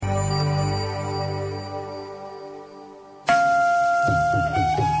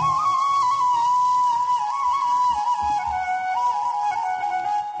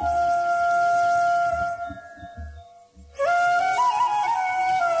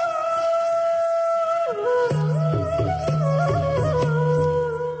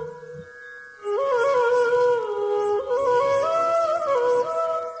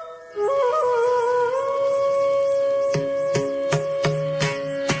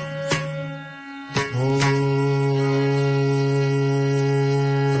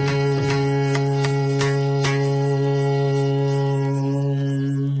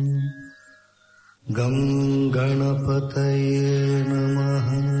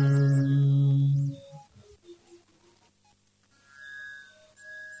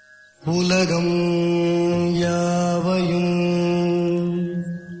உலகம் யாவையும்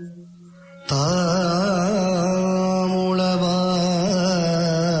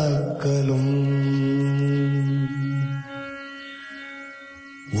தாமுளவாக்கலும்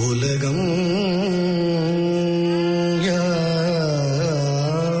உலகம் யாவையும்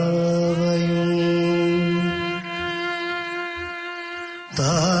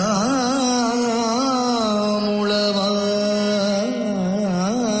தாமுளவாக்கலும்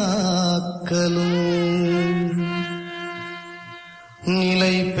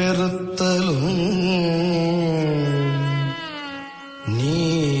நிலை பெறுத்தலும்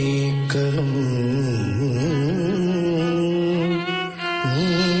நீக்கலும்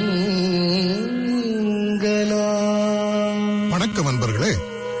வணக்கம் அன்பர்களே.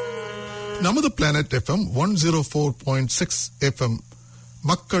 நமது பிளானட் FM 104.6 FM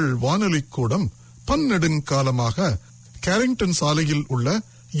மக்கள் வானொலி கூடம் பன்னெடுங்காலமாக கேரிங்டன் சாலையில் உள்ள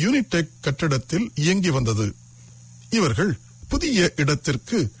யூனிடெக் கட்டடத்தில் இயங்கி வந்தது. இவர்கள் புதிய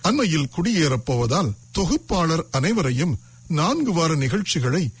இடத்திற்கு அண்மையில் குடியேறப் போவதால் தொகுப்பாளர் அனைவரையும் 4 வார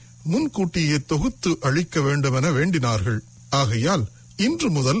நிகழ்ச்சிகளை முன்கூட்டியே தொகுத்து அளிக்க வேண்டுமென வேண்டினார்கள். ஆகையால் இன்று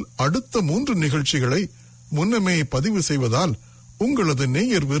முதல் அடுத்த 3 நிகழ்ச்சிகளை முன்னமே பதிவு செய்வதால் உங்களது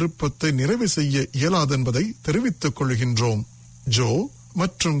நேயர் விருப்பத்தை நிறைவு செய்ய இயலாதென்பதை தெரிவித்துக் கொள்கின்றோம். ஜோ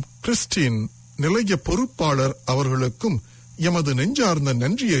மற்றும் கிறிஸ்டின் நிலைய பொறுப்பாளர் அவர்களுக்கும் எமது நெஞ்சார்ந்த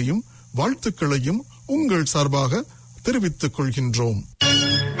நன்றியையும் வாழ்த்துக்களையும் உங்கள் சார்பாக தெரிவித்துக் கொள்கின்றோம்.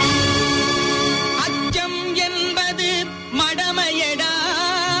 அச்சம் என்பது மடமையடா,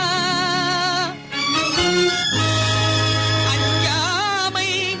 அஞ்சாமை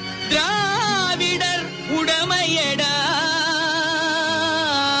திராவிடர் உடமையடா,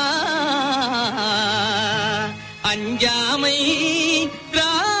 அஞ்சாமை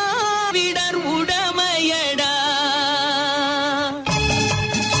திராவிடர் உடமையடா.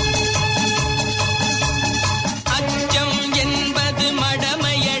 அச்சம் என்பது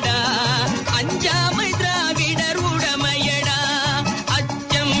மடமை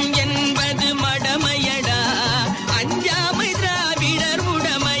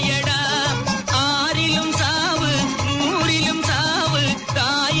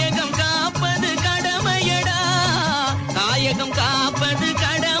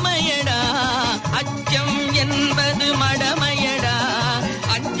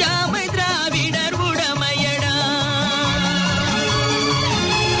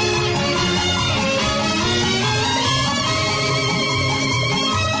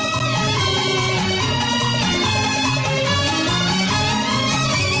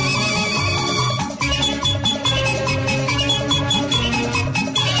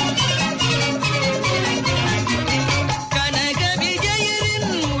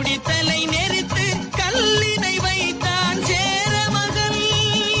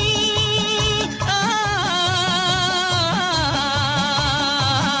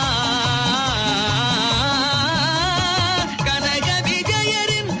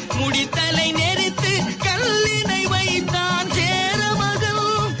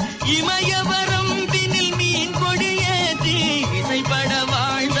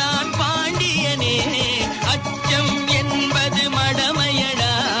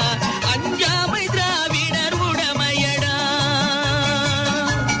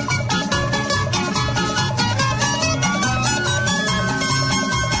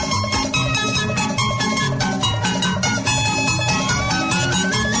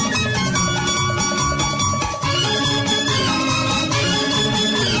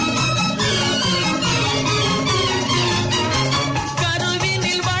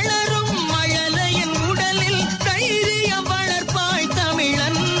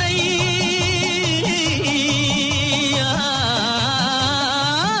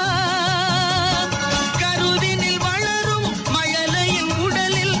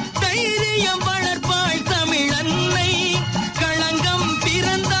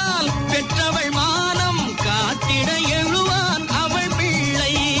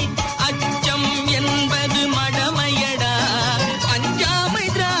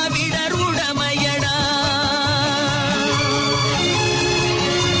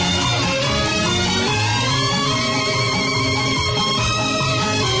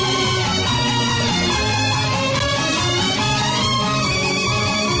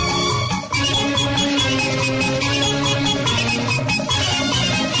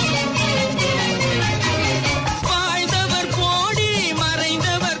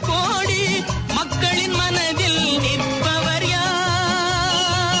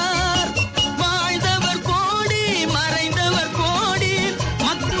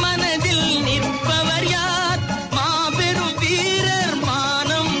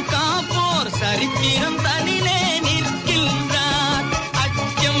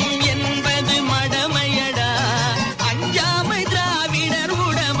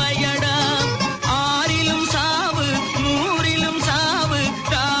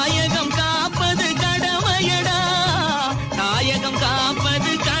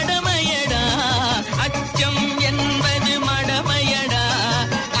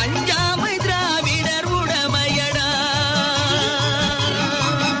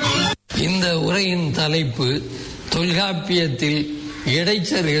தலைப்பு தொல்காப்பியத்தில்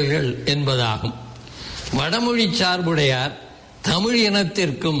இடைச்சர்கள் என்பதாகும். வடமொழி சார்புடையார் தமிழ்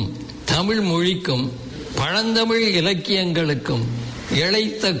இனத்திற்கும் தமிழ் மொழிக்கும் பழந்தமிழ் இலக்கியங்களுக்கும்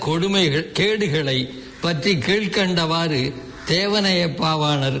இழைத்த கேடுகளை பற்றி கீழ்கண்டவாறு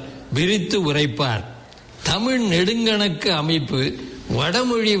தேவனையப்பாவாணர் விரித்து உரைப்பார். தமிழ் நெடுங்கணக்கு அமைப்பு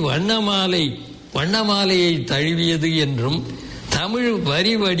வடமொழி வண்ணமாலையை தழுவியது என்றும், தமிழ்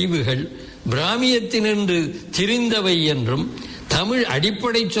வரி வடிவுகள் பிராமியத்தினின்று திரிந்தவை என்றும், தமிழ்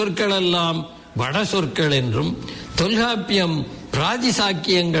அடிப்படை சொற்களெல்லாம் வட சொற்கள் என்றும், தொல்காப்பியம்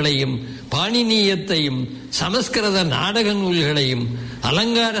பிராதிசாக்கியங்களையும் பாணினியத்தையும் சமஸ்கிருத நாடக நூல்களையும்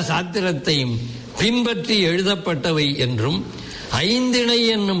அலங்கார சாத்திரத்தையும் பின்பற்றி எழுதப்பட்டவை என்றும், ஐந்திணை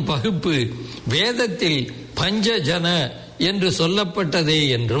என்னும் பகுப்பு வேதத்தில் பஞ்சஜன என்று சொல்லப்பட்டதே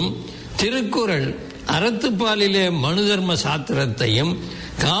என்றும், திருக்குறள் அறத்துப்பாலிலே மனு தர்ம சாத்திரத்தையும்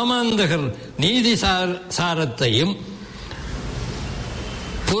காமாந்தகர் நீதி சாரத்தையும்,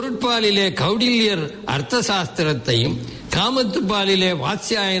 பொருட்பாலிலே கௌடில்யர் அர்த்த சாஸ்திரத்தையும் காமத்துப்பாலிலே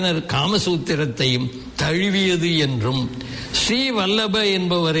வாத்ஸ்யாயனர் காமசூத்திரத்தையும் தழுவியது என்றும், ஸ்ரீவல்லப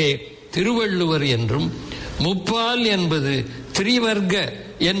என்பவரே திருவள்ளுவர் என்றும், முப்பால் என்பது திரிவர்க்க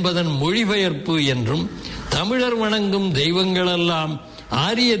என்பதன் மொழிபெயர்ப்பு என்றும், தமிழர் வணங்கும் தெய்வங்களெல்லாம்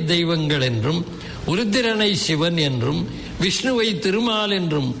ஆரிய தெய்வங்கள் என்றும், உருத்திரனை சிவன் என்றும், விஷ்ணுவை திருமால்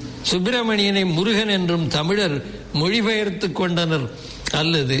என்றும், சுப்பிரமணியனை முருகன் என்றும் தமிழர் மொழிபெயர்த்து கொண்டனர்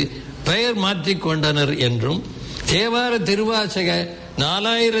அல்லது பெயர் மாற்றிக் கொண்டனர் என்றும், தேவார திருவாசக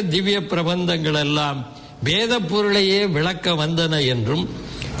 4000 திவ்ய பிரபந்தங்கள் எல்லாம் வேத பொருளையே விளக்க வந்தன என்றும்,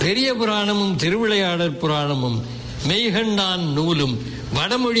 பெரிய புராணமும் திருவிளையாடற் புராணமும் மெய்கண்டான் நூலும்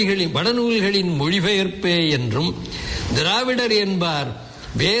வடநூல்களின் மொழிபெயர்ப்பே என்றும், திராவிடர் என்பார்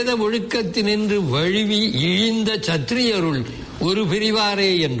வேத ஒழுக்கத்தினின்று வழுவி இழிந்த சத்திரியருள் ஒரு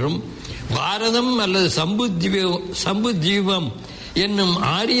பிரிவாரே என்றும், பாரதம் அல்லது சம்புத்வீபம் என்னும்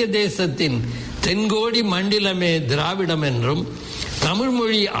ஆரிய தேசத்தின் தென்கோடி மண்டலமே திராவிடம் என்றும், தமிழ்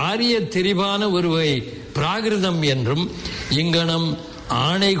மொழி ஆரிய திரிபான ஒருவை பிராகிருதம் என்றும், இங்கனம்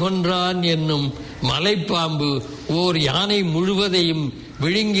ஆணை கொன்றான் என்னும் மலைப்பாம்பு ஓர் யானை முழுவதையும்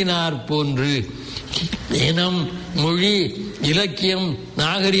விழுங்கினார் போன்று, இனம் மொழி இலக்கியம்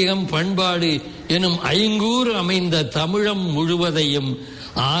நாகரிகம் பண்பாடு எனும் ஐங்கூறு அமைந்த தமிழம் முழுவதையும்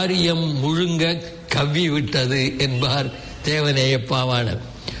ஆரியம் முழுங்க கவ்விவிட்டது என்பார் தேவநேயப்பாவாணர்.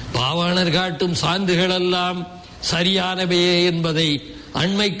 பாவாணர் காட்டும் சான்றுகளெல்லாம் சரியானவையே என்பதை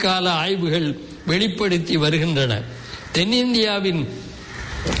அண்மைக்கால ஆய்வுகள் வெளிப்படுத்தி வருகின்றன. தென்னிந்தியாவின்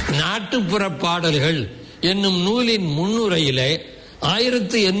நாட்டுப்புற பாடல்கள் என்னும் நூலின் முன்னுரையிலே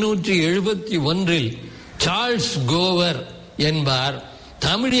 1871 சார்ல்ஸ் கோவர் என்பார்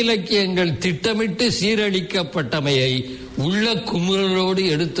தமிழ் இலக்கியங்கள் திட்டமிட்டு சீரழிக்கப்பட்டமையை உள்ள குமுறலோடு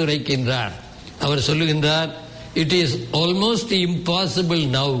எடுத்துரைக்கின்றார். அவர் சொல்லுகின்றார், "It is almost impossible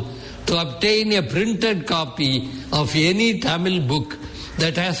now to obtain a printed copy of any Tamil book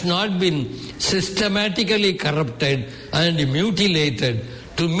that has not been systematically corrupted and mutilated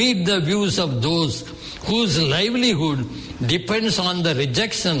to meet the views of those whose livelihood depends on the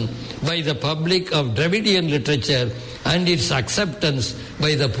rejection by the public of Dravidian literature and its acceptance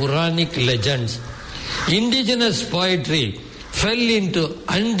by the Puranic legends. Indigenous poetry fell into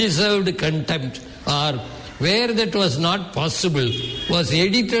undeserved contempt, or where that was not possible, was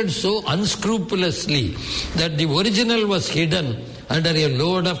edited so unscrupulously that the original was hidden under a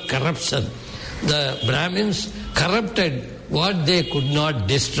load of corruption. The Brahmins corrupted what they could not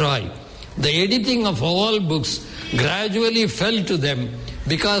destroy. The editing of all books gradually fell to them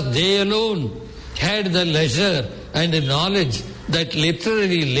because they alone had the leisure and the knowledge that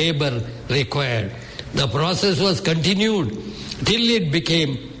literary labor required. The process was continued till it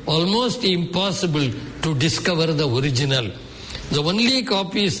became almost impossible to discover the original. The only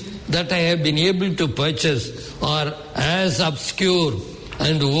copies that I have been able to purchase are as obscure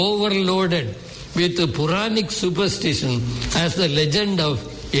and overloaded with Puranic superstition as the legend of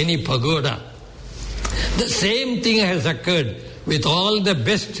any pagoda. The same thing has occurred with all the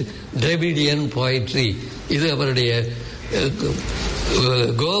best Dravidian poetry." இது அவருடைய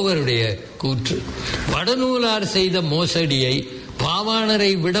கோவருடைய கூற்று. வடநூலார் செய்த மோசடியை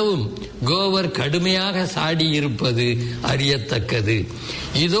பாவாணரை விடவும் Gower கடுமையாக சாடியிருப்பது அறியத்தக்கது.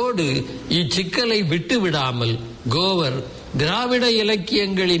 இதோடு இச்சிக்கலை விட்டுவிடாமல் Gower திராவிட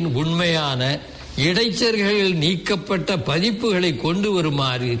இலக்கியங்களின் உண்மையான இடைச்சர்கள் நீக்கப்பட்ட பதிப்புகளை கொண்டு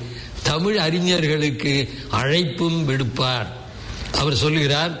வருமாறு தமிழ் அறிஞர்களுக்கு அழைப்பும் விடுப்பார். அவர்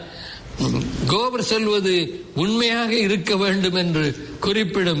சொல்கிறார், கோவர் சொல்வது உண்மையாக இருக்க வேண்டும் என்று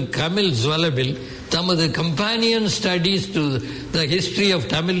குறிப்பிடும் கமில் ஜுவலபில் தமது companion studies to the history of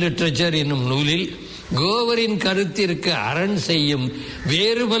Tamil literature என்னும் நூலில் கோவரின் கருத்திற்கு அரண் செய்யும்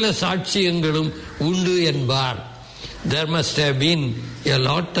வேறு பல சாட்சியங்களும் உண்டு என்பார். There must have been a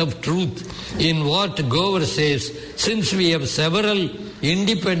lot of truth in what Gover says, since we have several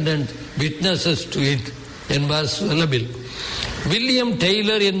independent witnesses to it என்பார் சுவலபில். வில்லியம்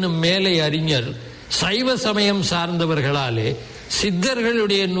டெய்லர் என்னும் மேலை அறிஞர் சைவ சமயம் சார்ந்தவர்களாலே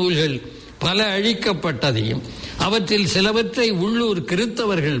சித்தர்களுடைய நூல்கள் பல அழிக்கப்பட்டதையும் அவற்றில் சிலவற்றை உள்ளூர்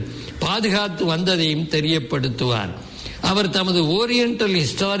கிறித்தவர்கள் பாதுகாத்து வந்ததையும் தெரியப்படுத்துவார். அவர் தமது ஓரியண்டல்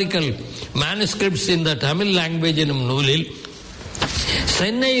ஹிஸ்டாரிக்கல் மேனுஸ்கிரிப்ட்ஸ் இன் த தமிழ் லாங்குவேஜ் எனும் நூலில்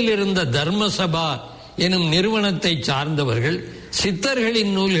சென்னையில் இருந்த தர்மசபா எனும் நிறுவனத்தை சார்ந்தவர்கள்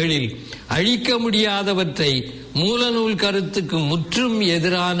சித்தர்களின் நூல்களில் அழிக்க முடியாதவற்றை மூலநூல் கருத்துக்கு முற்றும்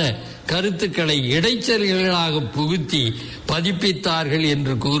எதிரான கருத்துக்களை இடைச்சல்களாக புகுத்தி பதிப்பித்தார்கள்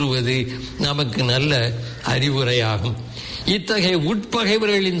என்று கூறுவது நமக்கு நல்ல அறிவுரையாகும். இத்தகைய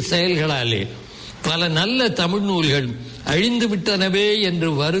உட்பகைவர்களின் செயல்களாலே பல நல்ல தமிழ் நூல்கள் அழிந்து விட்டனவே என்று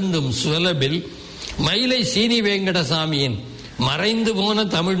வருந்தும் சுவலபில் மயிலை சீனி வெங்கடசாமியின் மறைந்து போன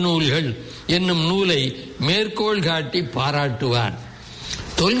தமிழ் நூல்கள் என்னும் நூலை மேற்கோள் காட்டி பாராட்டுவார்.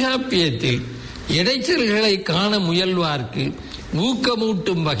 தொல்காப்பியத்தில் இடைச்சல்களை காண முயல்வார்க்கு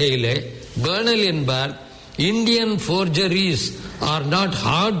ஊக்கமூட்டும் வகையிலே பேர்னல் என்பார் Indian ஃபோர்ஜரிஸ் R not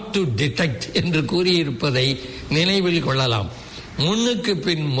hard to detect என்று கூறியிருப்பதை நினைவில் கொள்ளலாம். முன்னுக்கு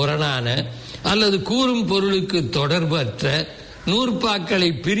பின் முரணான அல்லது கூறும் பொருளுக்கு தொடர்பற்ற நூற்பாக்களை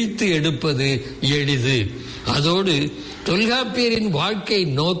பிரித்து எடுப்பது எளிது. அதோடு தொல்காப்பியரின் வாழ்க்கை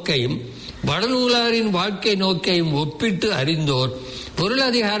நோக்கையும் வடநூலாரின் வாழ்க்கை நோக்கையும் ஒப்பிட்டு அறிந்தோர்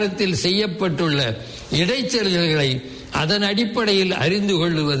பொருளதிகாரத்தில் செய்யப்பட்டுள்ள இடைச்சல்களை அதன் அடிப்படையில் அறிந்து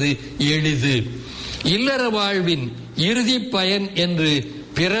கொள்வது எளிது. இல்லற வாழ்வின் இறுதி பயன் என்று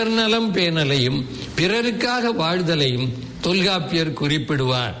பிறர் நலம் பேணலையும் பிறருக்காக வாழ்தலையும் தொல்காப்பியர்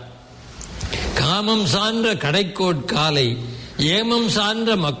குறிப்பிடுவார். காமம் சான்ற கடைக்கோட்காலை ஏமம் சான்ற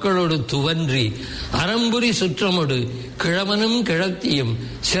மக்களோடு துவன்றி அறம்புரி சுற்றமொடு கிழவனும் கிழத்தியும்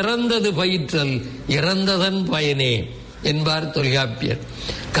சிறந்தது பயிற்றல் இறந்ததன் பயனே என்பார் தொல்காப்பியர்.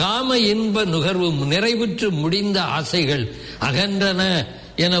 காம இன்ப நுகர்வு நிறைவுற்று முடிந்த ஆசைகள் அகன்றன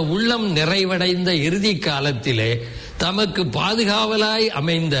என உள்ளம் நிறைவடைந்த இறுதி காலத்திலே தமக்கு பாதுகாவலாய்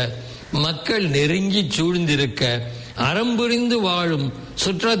அமைந்த மக்கள் நெருங்கி சூழ்ந்திருக்க அறம்புரிந்து வாழும்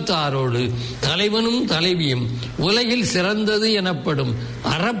சுற்றத்தாரோடு தலைவனும் தலைவியும் உலகில் சிறந்தது எனப்படும்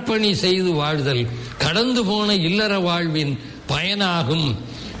அறப்பணி செய்து வாழ்தல் கடந்து போன இல்லற வாழ்வின் பயனாகும்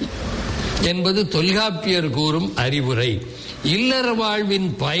என்பது தொல்காப்பியர் கூறும் அறிவுரை. இல்லற வாழ்வின்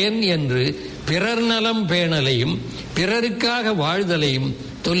பயன் என்று பிறர் நலம் பேணலையும் பிறருக்காக வாழ்தலையும்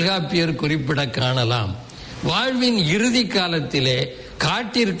தொல்காப்பியர் குறிப்பிட காணலாம். வாழ்வின் இறுதி காலத்திலே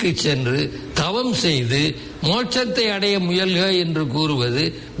காட்டிற்கு சென்று தவம் செய்து மோட்சத்தை அடைய முயல்க என்று கூறுவது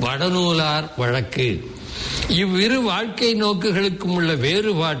வடநூலார் வழக்கு. இவ்விரு வாழ்க்கை நோக்குகளுக்கும் உள்ள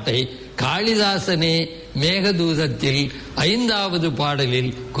வேறுபாட்டை காளிதாசனே மேகதூதத்தில் 5வது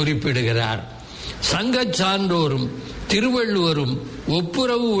பாடலில் குறிப்பிடுகிறார். சங்கச் சான்றோரும் திருவள்ளுவரும்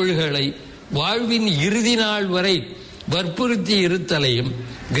ஒப்புரவு ஒழுகலை வாழ்வின் இறுதி நாள் வரை வற்புறுத்தி இருத்தலையும்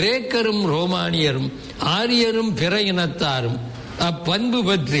கிரேக்கரும் ரோமானியரும் ஆரியரும் பிற இனத்தாரும்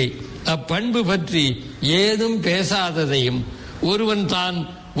அப்பண்பு பற்றி ஏதும் பேசாததையும் ஒருவன் தான்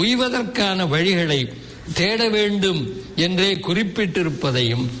உய்வதற்கான வழிகளை தேட வேண்டும் என்றே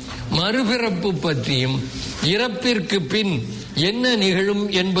குறிப்பிட்டிருப்பதையும் மறுபிறப்பு பற்றியும் இறப்பிற்கு பின் என்ன நிகழும்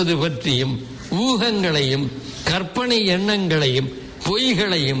என்பது பற்றியும் ஊகங்களையும் கற்பனை எண்ணங்களையும்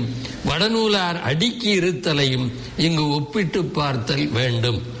பொய்களையும் வடநூலார் அடுக்கி இருத்தலையும் இங்கு ஒப்பிட்டு பார்த்தல்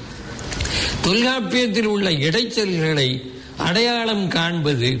வேண்டும். தொல்காப்பியத்தில் உள்ள இடைச்சல்களை அடையாளம்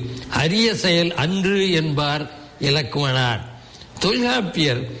காண்பது அரிய செயல் அன்று என்பார் இலக்குவனார்.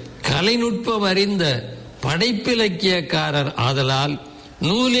 தொல்காப்பியர் கலைநுட்பம் அறிந்த படைப்பிலக்கியக்காரர் ஆதலால்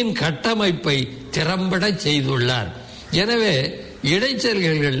நூலின் கட்டமைப்பை திறம்பட செய்துள்ளார். எனவே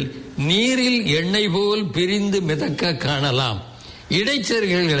இடைச்சல்கள் நீரில் எண்ணெய் போல் பிரிந்து மிதக்க காணலாம்.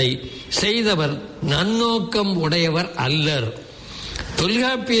 இடைச்சல்களை செய்தவர் நன்னோக்கம் உடையவர் அல்லர்.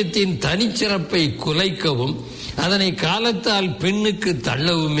 தொல்காப்பியத்தின் தனிச்சிறப்பை குலைக்கவும் அதனை காலத்தால் பின்னுக்கு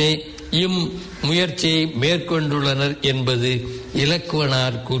தள்ளவுமே இம் முயற்சியை மேற்கொண்டுள்ளனர் என்பது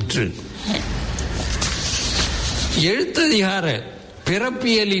இலக்குவனார் கூற்று. எழுத்ததிகார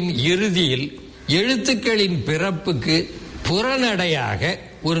பிறப்பியலின் இறுதியில் எழுத்துக்களின் பிறப்புக்கு புறநடையாக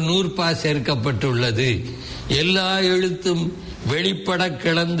ஒரு நூற்பா சேர்க்கப்பட்டுள்ளது. எல்லா எழுத்தும் வெளிப்பட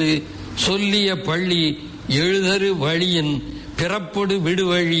கிளந்து சொல்லிய பள்ளி எழுதரு வழியின் பிறப்பொடு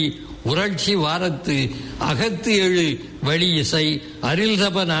விடுவழி உரட்சி வாரத்து அகத்து எழு வழி இசை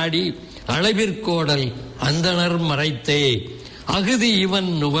அரில்தப நாடி அளவிற்கோடல் அந்தணர் மறைத்தே அகுதி இவன்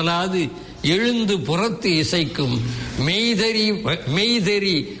நுவலாது எழுந்து புறத்து இசைக்கும்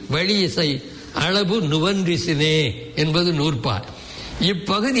மெய்தெறி வழி இசை அளவு நுவன்றிசினே என்பது நூற்பா.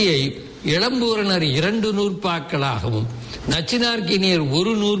 இப்பகுதியை இளம்பூரணர் 2 நூற்பாக்களாகவும் நச்சினார்க்கினியர்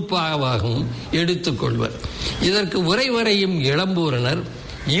 1 நூற்பாவாகவும் எடுத்துக்கொள்வர். இதற்கு உரைவரையும் இளம்பூரணர்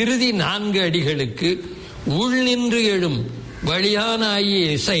இறுதி 4 அடிகளுக்கு உள் நின்று எழும் வழியான ஆகிய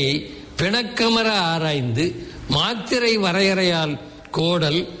இசையை பிணக்கமர ஆராய்ந்து மாத்திரை வரையறையால்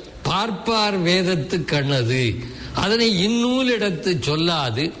கோடல் பார்ப்பார் வேதத்து கண்ணது, அதனை இந்நூலிடத்து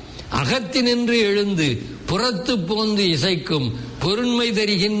சொல்லாது அகத்தினின்று எழுந்து புறத்து போந்து இசைக்கும் பொருண்மை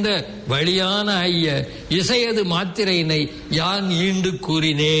தருகின்ற வழியான ஐய இசையது மாத்திரையினை யான் ஈண்டு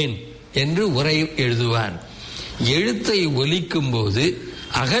கூறினேன் என்று உரை எழுதுவார். எழுத்தை ஒலிக்கும் போது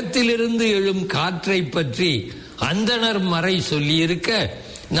அகத்திலிருந்து எழும் காற்றை பற்றி அந்தணர் மறை சொல்லியிருக்க,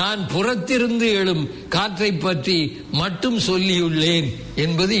 நான் புறத்திருந்து எழும் காற்றை பற்றி மட்டும் சொல்லியுள்ளேன்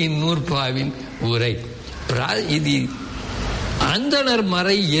என்பது இந்நூற்பாவின் உரை. இது அந்தணர்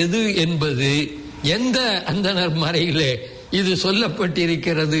மறை எது என்பது, எந்த அந்தணர் மறையிலே இது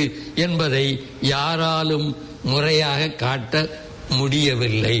சொல்லப்பட்டிருக்கிறது என்பதை யாராலும் முறையாக காட்ட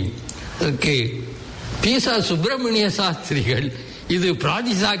முடியவில்லை. பீசா சுப்பிரமணிய சாஸ்திரிகள் இது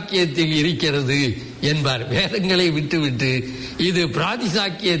பிராதிசாக்கியத்தில் இருக்கிறது என்பார். வேதங்களை விட்டுவிட்டு இது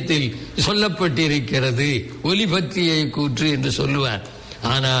பிராதிசாக்கியத்தில் சொல்லப்பட்டிருக்கிறது, ஒலி பற்றிய கூற்று என்று சொல்லுவார்.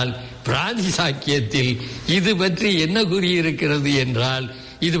 ஆனால் பிராதிசாக்கியத்தில் இது பற்றி என்ன கூறியிருக்கிறது என்றால்,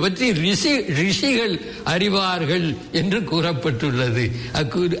 இது பற்றி ரிஷிகள் அறிவார்கள் என்று கூறப்பட்டுள்ளது.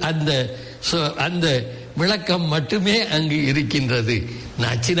 அந்த விளக்கம் மட்டுமே அங்கு இருக்கின்றது.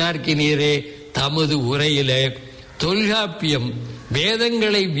 நச்சினார்க்கினியரே தமது உரையிலே தொல்காப்பியம்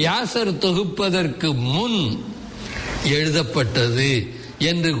வேதங்களை வியாசர் தொகுப்பதற்கு முன் எழுதப்பட்டது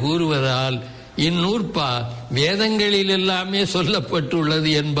என்று கூறுவதால் இந்நூற்பா வேதங்களில் எல்லாமே சொல்லப்பட்டுள்ளது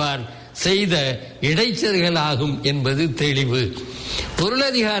என்பார் செய்த இடைச்சல்களாகும் என்பது தெளிவு.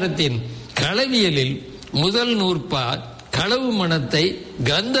 பொருளதிகாரத்தின் களவியலில் முதல் நூற்பா களவு மனத்தை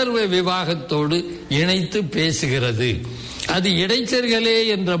கந்தர்வ விவாகத்தோடு இணைத்து பேசுகிறது. அது இடைச்சல்களே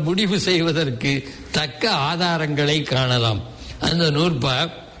என்ற முடிவு செய்வதற்கு தக்க ஆதாரங்களை காணலாம். அந்த நூற்பா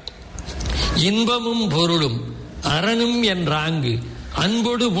இன்பமும் பொருளும் அரணும் என்றாங்கு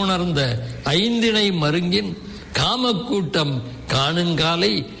அன்பொடு புணர்ந்த ஐந்திணை மருங்கின் காமக்கூட்டம்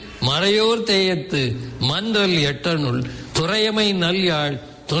காணுங்காலை மறையோர் தேயத்து மன்றல் எட்டனுள் துறையமை நல்யாழ்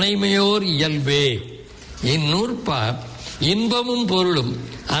துணைமையோர் இயல்பே. இந்நூற்பா இன்பமும் பொருளும்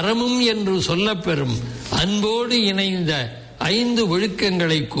அறமும் என்று சொல்லப்பெறும் அன்போடு இணைந்த 5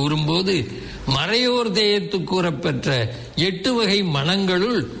 ஒழுக்கங்களை கூறும்போது மறையோர் தேயத்து கூறப்பெற்ற 8 வகை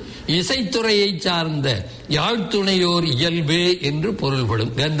மனங்களுள் இசைத்துறையை சார்ந்த யாழ்த்துணையோர் இயல்பே என்று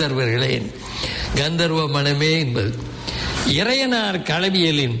பொருள்படும். கந்தர்வர்களே, கந்தர்வ மனமே என்பது இறையனார்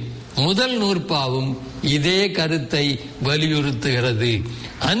களவியலின் முதல் நூற்பாவும் இதே கருத்தை வலியுறுத்துகிறது.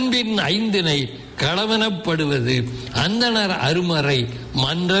 அன்பின் 5 களவனப்படுவது அந்தணர் அருமறை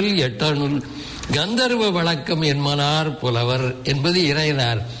மன்றல் எட்டனுள் கந்தர்வ வழக்கம் என்மனார் புலவர் என்பது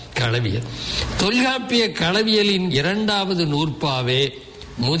இறையனார் களவியல். தொல்காப்பிய களவியலின் 2வது நூற்பாவே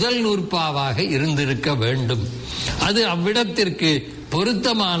முதல் நூற்பாவாக இருந்திருக்க வேண்டும். அது அவ்விடத்திற்கு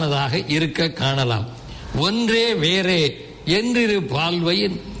பொருத்தமானதாக இருக்க காணலாம். ஒன்றே வேறே என்றிரு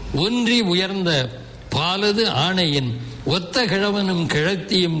பால்வையின் ஒன்றி உயர்ந்த பாலது ஆணையின் ஒத்த கிழவனும்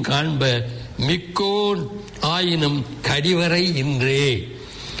கிழத்தியும் காண்ப மிக்கோன் ஆயினும் கடிவரை இன்றே.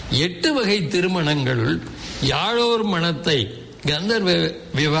 8 வகை திருமணங்களுள் யாழோர் மனத்தை கந்தர்வ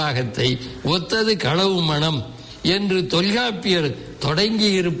விவாகத்தை ஒத்தது களவு மனம் என்று தொல்காப்பியர்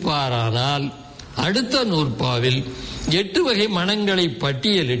தொடங்கியிருப்பாரானால், அடுத்த நூற்பாவில் 8 வகை மனங்களை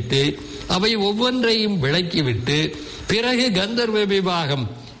பட்டியலிட்டு அவை ஒவ்வொன்றையும் விளக்கிவிட்டு பிறகு கந்தர்வ விவாகம்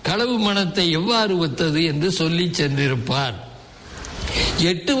களவு மனத்தை எவ்வாறு ஒத்தது என்று சொல்லி சென்றிருப்பார்.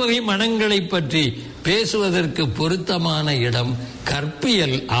 8 வகை மனங்களை பற்றி பேசுவதற்கு பொருத்தமான இடம்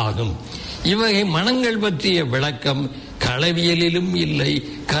கற்பியல் ஆகும். இவ்வகை மனங்கள் பற்றிய விளக்கம் களவியலிலும் இல்லை,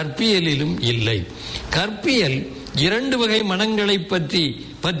 கற்பியலிலும் இல்லை. கற்பியல் 2 வகை மனங்களை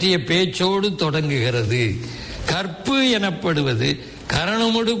பற்றிய பேச்சோடு தொடங்குகிறது. கற்பு எனப்படுவது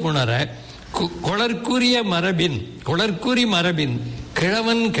கரணமுடு புணர கொளற்குறி மரபின்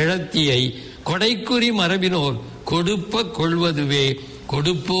கிழவன் கிழத்தியை கொடைக்குறி மரபினோர் கொடுப்ப கொள்வதுவே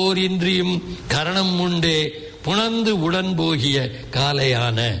கொடுப்போர் இன்றியும் கரணம் உண்டே புணர்ந்து உடன் போகிய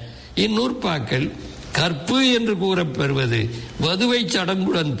காலையான. இந்நூற்பாக்கள் கற்பு என்று கூறப்பெறுவது வதுவை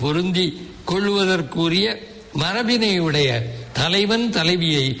சடங்குடன் பொருந்தி கொள்வதற்குரிய மரபினையுடைய தலைவன்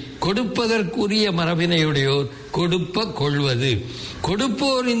தலைவியை கொடுப்பதற்குரிய மரபினையுடையோர் கொடுப்ப கொள்வது.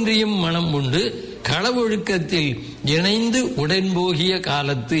 கொடுப்போரின்றியும் மனம் உண்டு களவொழுக்கத்தில் இணைந்து உடன்போகிய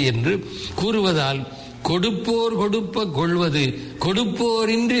காலத்து என்று கூறுவதால் கொடுப்போர் கொடுப்ப கொள்வது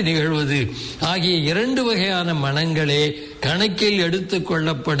கொடுப்போரின்றி நிகழ்வது ஆகிய இரண்டு வகையான மனங்களே கணக்கில் எடுத்துக்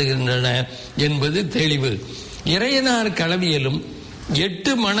கொள்ளப்படுகின்றன என்பது தெளிவு. இறையனார் களவியலும்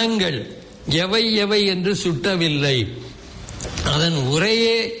 8 மனங்கள் எவை எவை என்று சுட்டவில்லை. அதன்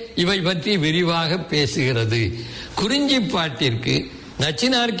உரையே இவை பற்றி விரிவாக பேசுகிறது. குறிஞ்சிப்பாட்டிற்கு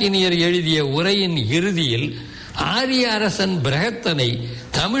நச்சினார்க்கினியர் எழுதிய உரையின் இறுதியில் ஆரிய அரசன் பிரகத்தனை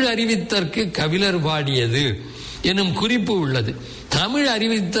தமிழ் அறிவித்தற்கு கபிலர் பாடியது எனும் குறிப்பு உள்ளது. தமிழ்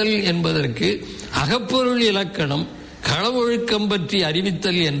அறிவித்தல் என்பதற்கு அகப்பொருள் இலக்கணம் களவொழுக்கம் பற்றி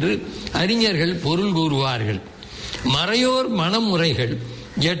அறிவித்தல் என்று அறிஞர்கள் பொருள் கூறுவார்கள். மறையோர் மனமுறைகள்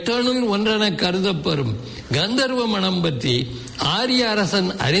 8 ஒன்றென கருதப்பெறும் கந்தர்வ மனம் பற்றி ஆரிய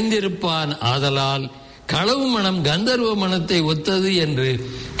அரசன் அறிந்திருப்பான். ஆதலால் களவு மனம் கந்தர்வ மனத்தை ஒத்தது என்று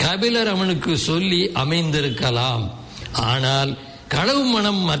கபிலர் அவனுக்கு சொல்லி அமைந்திருக்கலாம். ஆனால் களவு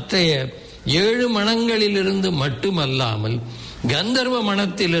மனம் மற்றைய 7 மனங்களிலிருந்து மட்டுமல்லாமல் கந்தர்வ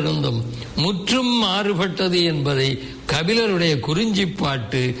மனத்திலிருந்தும் முற்றும் மாறுபட்டது என்பதை கபிலருடைய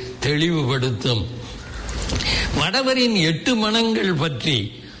குறிஞ்சிப்பாட்டு தெளிவுபடுத்தும். வடவரின் 8 மனங்கள் பற்றி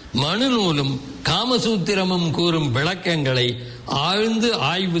மனு நூலும் காமசூத்திரமும் கூறும் விளக்கங்களை ஆழ்ந்து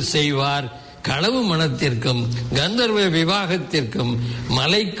ஆய்வு செய்வார். களவு மனத்திற்கும் கந்தர்வ விவாகத்திற்கும்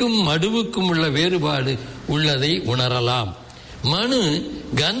மலைக்கும் மடுவுக்கும் உள்ள வேறுபாடு உள்ளதை உணரலாம். மனு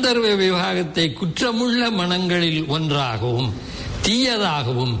கந்தர்வ விவாகத்தை குற்றமுள்ள மனங்களில் ஒன்றாகவும்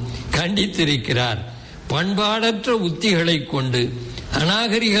தீயதாகவும் கண்டித்திருக்கிறார். பண்பாடற்ற உத்திகளை கொண்டு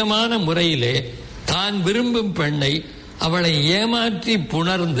அநாகரிகமான முறையிலே தான் விரும்பும் பெண்ணை அவளை ஏமாற்றி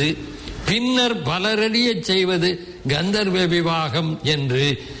புணர்ந்து பின்னர் பலரடிய செய்வது கந்தர்வ விவாகம் என்று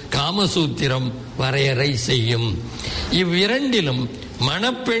காமசூத்திரம் வரையறை செய்யும். இவ்விரண்டிலும்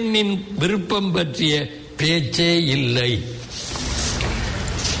மணப்பெண்ணின் விருப்பம் பற்றிய பேச்சே இல்லை.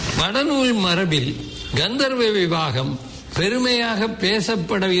 வடநூல் மரபில் கந்தர்வ விவாகம் பெருமையாக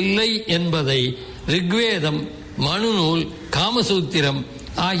பேசப்படவில்லை என்பதை ரிக்வேதம், மனுநூல், காமசூத்திரம்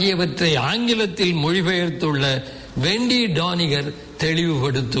ஆகியவற்றை ஆங்கிலத்தில் மொழிபெயர்த்துள்ள வெண்டி டானிகர்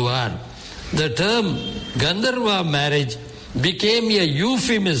தெளிவுபடுத்துவார். The term Gandharva marriage became a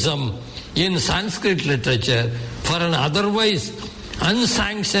euphemism in Sanskrit literature for an otherwise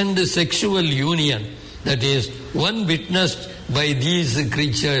unsanctioned sexual union, that is, one witnessed by these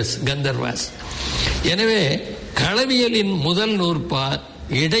creatures, Gandharvas. எனவே களவியலின் முதல் நூற்பா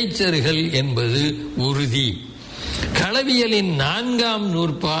இடைச்செருகல் என்பது உறுதி. களவியலின் 4ஆம்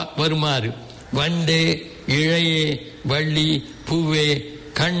நூற்பா வருமாறு: வண்டே, இழையே, வள்ளி, பூவே,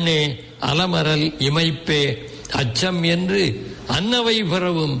 கண்ணே, அலமரல், இமைப்பே, அச்சம் என்று அன்னவை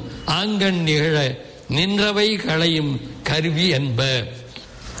பரவும் ஆங்கண் நிகழ நின்றவை களையும் கருவி என்ப.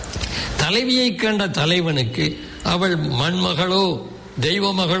 தலைவியை கண்ட தலைவனுக்கு அவள் மண்மகளோ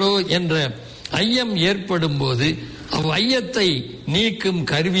தெய்வமகளோ என்ற ஐயம் ஏற்படும் போது அவ்வையத்தை நீக்கும்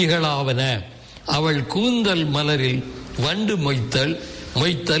கருவிகளாவன. அவள் கூந்தல் மலரில் வண்டு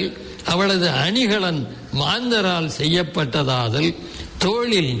மொய்த்தல், அவளது அணிகலன் மாந்தரால் செய்யப்பட்டதாதல்,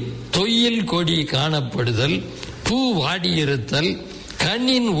 தோளில் தொய்யில் கொடி காணப்படுதல், பூ வாடியிருத்தல்,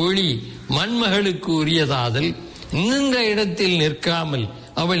 கண்ணின் ஒளி மண்மகளுக்கு உரியதாதல், நின்ற இடத்தில் நிற்காமல்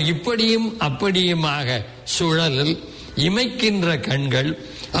அவள் இப்படியும் அப்படியுமாக சுழலல், இமைக்கின்ற கண்கள்,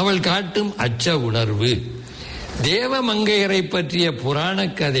 அவள் காட்டும் அச்ச உணர்வு. தேவமங்கையரை பற்றிய புராண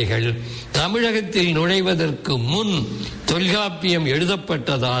கதைகள் தமிழகத்தில் நுழைவதற்கு முன் தொல்காப்பியம்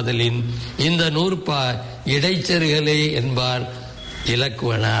எழுதப்பட்டதாதலின் இந்த நூற்பா இடைச்செருகலே என்பார்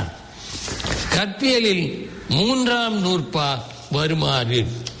இலக்குவனார். கற்பியலில் 3ஆம் நூற்பா வருமாறு: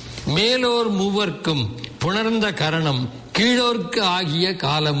 மேலோர் மூவர்க்கும் புணர்ந்த கரணம் கீழோர்க்கு ஆகிய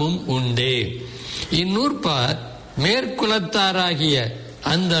காலமும் உண்டே. இந்நூற்பா மேற்குலத்தாராகிய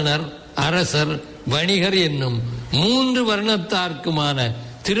அந்தணர், அரசர், வணிகர் என்னும் 3 வர்ணத்தார்க்குமான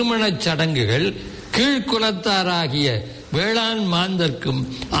திருமணச் சடங்குகள் கீழ்குலத்தாராகிய வேளாண் மாந்தர்க்கும்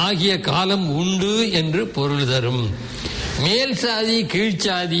ஆகிய காலம் உண்டு என்று பொருள் தரும். மேல் சாதி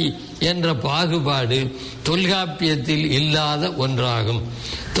கீழ்ச்சாதி என்ற பாகுபாடு தொல்காப்பியத்தில் இல்லாத ஒன்றாகும்.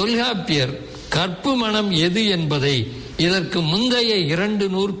 தொல்காப்பியர் கற்பு மனம் எது என்பதை இதற்கு முந்தைய 2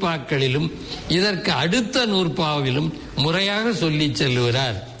 நூற்பாக்களிலும் இதற்கு அடுத்த நூற்பாவிலும் முறையாக சொல்லிச்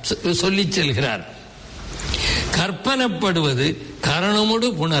செல்கிறார். கற்பனப்படுவது கரணமுடு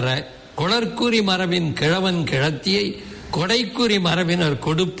புணர குளர்குறி மரபின் கிழவன் கிழத்தியை கொடைக்குறி மரபினர்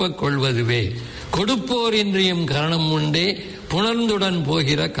கொடுப்ப கொள்வதுவே. கொடுப்போர் இன்றியும் கரணம் உண்டே புணர்ந்துடன்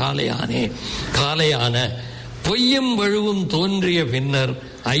போகிற காலையான பொய்யும் வழுவும் தோன்றிய பின்னர்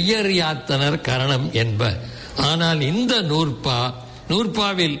ஐயர் யாத்தனர் கரணம் என்ப. ஆனால் இந்த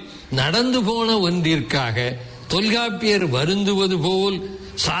நூற்பாவில் நடந்து போன ஒன்றிற்காக தொல்காப்பியர் வருந்துவது போல்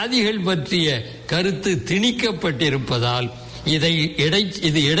சாதிகள் பற்றிய கருத்து திணிக்கப்பட்டிருப்பதால் இது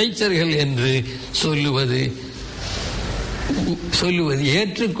இடைச்சர்கள் என்று சொல்லுவது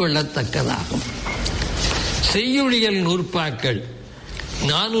ஏற்றுக்கொள்ளத்தக்கதாகும். செய்யுளியல் நூற்பாக்கள்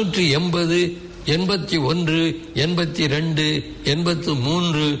 480, 81, 82,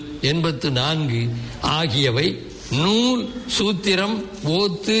 83, 84 ஆகியவை நூல், சூத்திரம்,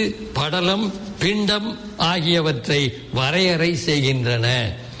 ஓத்து, படலம், பிண்டம் ஆகியவற்றை வரையறை செய்கின்றன.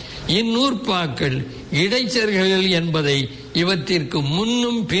 இந்நூற்பாக்கள் இடைச்சர்கள் என்பதை இவற்றிற்கு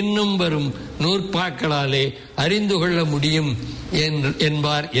முன்னும் பின்னும் வரும் நூற்பாக்களாலே அறிந்து கொள்ள முடியும்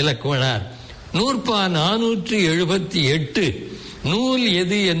என்பார் இலக்குவனார். நூற்பா 478 நூல்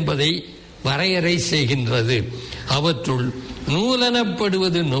எது என்பதை வரையறை செய்கின்றது. அவற்றுள்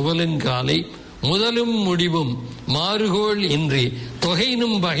நூலெனப்படுவது நுவலுங்காலை முதலும் முடிவும் மாறுகோள் இன்றி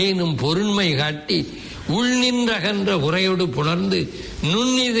தொகையினும் வகையினும் பொருண்மை காட்டி உள்நின்றகன்ற உரையோடு புலர்ந்து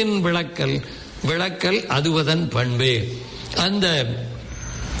நுண்ணிதின் விளக்கல் அதுவதன் பண்பே. அந்த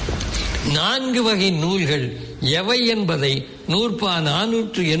 4 வகை நூல்கள் எவை என்பதை நூற்பா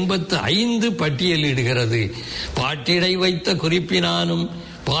 485 பட்டியலிடுகிறது. பாட்டிடை வைத்த குறிப்பினானும்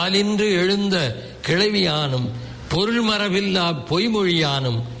பாலின்று எழுந்த கிளவியானும் பொருள் மரபில்லா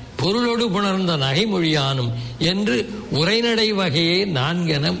பொய்மொழியானும் பொருளோடு புணர்ந்த நகைமொழியானும் என்று உரைநடை வகையே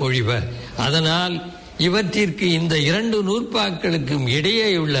 4 என மொழிப. அதனால் இவற்றிற்கு இந்த 2 நூற்பாக்களுக்கும்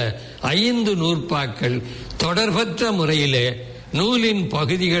இடையேயுள்ள 5 நூற்பாக்கள் தொடர்பற்ற முறையிலே நூலின்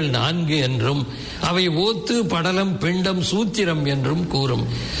பகுதிகள் 4 என்றும் அவை ஓத்து, படலம், பிண்டம், சூத்திரம் என்றும் கூறும்.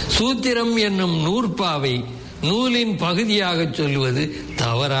 சூத்திரம் என்னும் நூற்பாவை நூலின் பகுதியாக சொல்லுவது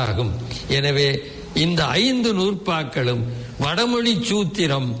தவறாகும். எனவே இந்த 5 நூற்பாக்களும் வடமொழி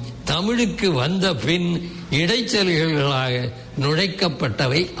சூத்திரம் தமிழுக்கு வந்த பின் இடைச்சல்களாக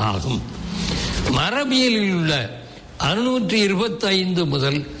நுழைக்கப்பட்டவை ஆகும். மரபியலில் உள்ள 625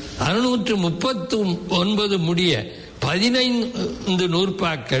 முதல் 639 முடிய 15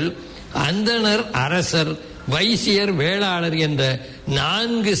 நூற்பாக்கள் அந்தணர், அரசர், வைசியர், வேளாளர் என்ற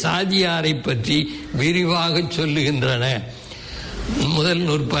 4 சாதியாரை பற்றி விரிவாக சொல்லுகின்றன. முதல்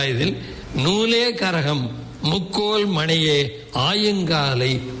நூற்பாயதில் நூலே கரகம் முக்கோல் மணையே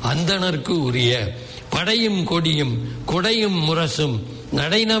ஆயுங்காலை அந்தணர்க்கு உரிய படையும் கொடியும் குடையும் முரசும்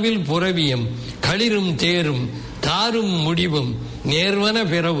நடைநவில் புறவியும் களிரும் தேரும் தாரும் முடிவும் நேர்வன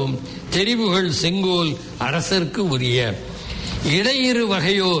பிறவும் தெரிவுகள் செங்கோல் அரசர்க்கு உரிய இடையிறு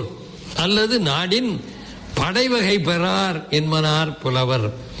வகையோர் அல்லது நாடின் படைவகை பெறார் என்பனார் புலவர்.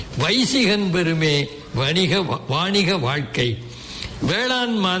 வைசிகன் பெருமே வாணிக வாழ்க்கை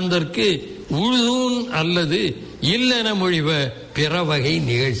வேளாண் மாந்தர்க்கு உழுதூன் அல்லது இல்லென மொழிவ பிறவகை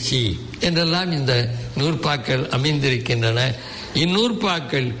நிகழ்ச்சி என்றெல்லாம் இந்த நூற்பாக்கள் அமைந்திருக்கின்றன.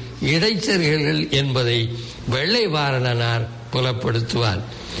 இந்நூற்பாக்கள் இடைச்சர்கள் என்பதை வெள்ளை வாரணனார் புலப்படுத்துவார்.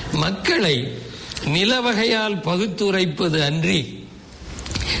 மக்களை நிலவகையால் பகுத்துரைப்பது அன்றி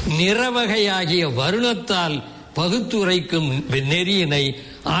நிறவகையாகிய வருணத்தால் பகுத்துரைக்கும் நெறியினை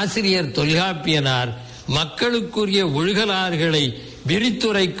ஆசிரியர் தொல்காப்பியனார் மக்களுக்குரிய ஒழுகலாறுகளை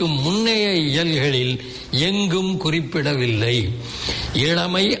விரித்துரைக்கும் முன்னைய இயல்களில் எங்கும் குறிப்பிடவில்லை.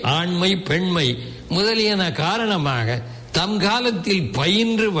 இளமை, ஆண்மை, பெண்மை முதலியன காரணமாக தம் காலத்தில்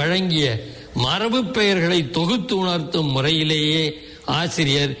பயின்று வழங்கிய மரபு பெயர்களை தொகுத்து உணர்த்தும் முறையிலேயே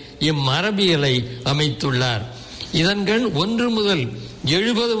ஆசிரியர் இம்மரபியலை அமைத்துள்ளார். இதன்கண் 1 முதல்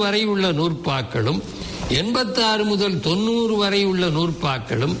 70 வரை உள்ள நூற்பாக்களும் 86 முதல் 90 வரை உள்ள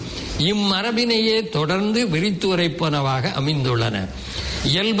நூற்பாக்களும் இம்மரபினையே தொடர்ந்து விரித்துரைப்பனவாக அமைந்துள்ளன.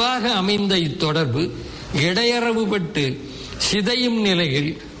 இயல்பாக அமைந்த இத்தொடர்பு இடையறவுபட்டு சிதையும்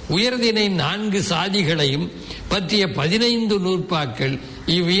நிலையில் உயர்தினை 4 சாதிகளையும் பற்றிய 15 நூற்பாக்கள்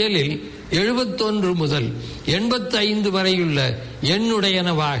இவ்வியலில் 71 முதல் 85 வரையுள்ள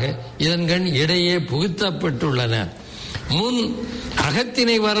எண்ணுடையனவாக இதன்கண் இடையே புகுத்தப்பட்டுள்ளன. முன்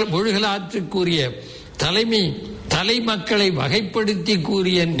அகத்தினை ஒழுகலாற்றுக்குரிய தலை மக்களை வகைப்படுத்தி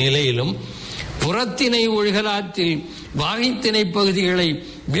கூறிய நிலையிலும் புறத்தினை ஒழுகலாற்றில் வாகைத்திணை பகுதிகளை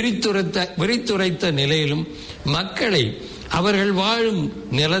விரித்துரைத்த நிலையிலும் மக்களை அவர்கள் வாழும்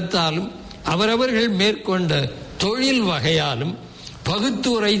நிலத்தாலும் அவரவர்கள் மேற்கொண்ட தொழில் வகையாலும் பகுத்து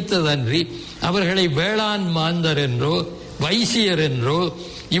உரைத்ததன்றி அவர்களை வேளாண் மாந்தர் என்றோ வைசியர் என்றோ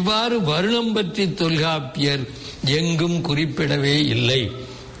இவ்வாறு வருணம் பற்றி தொல்காப்பியர் எங்கும் குறிப்பிடவே இல்லை.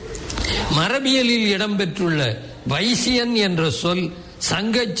 மரபியலில் இடம்பெற்றுள்ள வைசியன் என்ற சொல்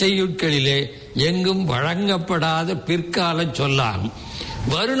சங்கச் செய்யுட்களிலே எங்கும் வழங்கப்படாத பிற்கால சொல்லாகும்.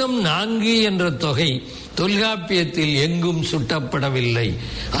 வருணம் 4 என்ற தொகை தொல்காப்பியத்தில் எங்கும் சுட்டப்படவில்லை.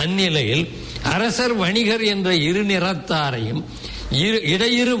 அந்நிலையில் அரசர் வணிகர் என்ற இரு நிறத்தாரையும்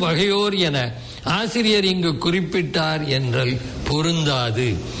இடையிறு வகையோர் என ஆசிரியர் இங்கு குறிப்பிட்டார் என்றால் பொருந்தாது.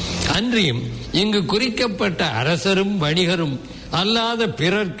 அன்றியும் இங்கு குறிக்கப்பட்ட அரசரும் வணிகரும் அல்லாத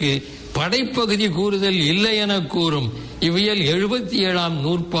பிறர்க்கு படைப்பகுதி கூறுதல் இல்லை என கூறும் இவ்வியல் 77ஆம்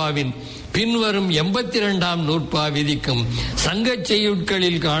நூற்பாவின் பின்வரும் 82ஆம் நூற்பா விதிக்கும் சங்கச்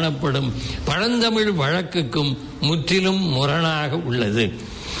செய்யுட்களில் காணப்படும் பழந்தமிழ் வழக்குக்கும் முற்றிலும் முரணாக உள்ளது.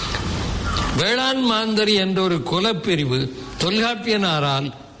 வேளாண் மாந்தர் என்ற ஒரு குலப்பிரிவு தொல்காப்பியனாரால்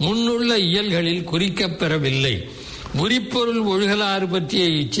முன்னுள்ள இயல்களில் குறிக்கப்பெறவில்லை. உரிப்பொருள் ஒழுகலாறு பற்றிய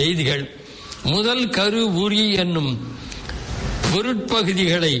இச்செய்திகள் முதல் கரு உரி என்னும்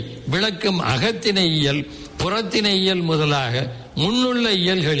பொருட்பகுதிகளை விளக்கும் அகத்திணை இயல், புறத்திணை இயல் முதலாக முன்னுள்ள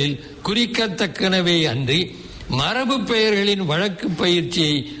இயல்களில் குறிக்கத்தக்கனவே அன்றி மரபு பெயர்களின் வழக்கு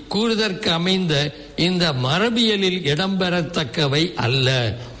பயிற்சியை கூறுதற்கு அமைந்த இந்த மரபியலில் இடம்பெறத்தக்கவை அல்ல.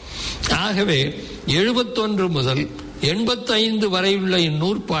 ஆகவே 71 முதல் 85 வரையுள்ள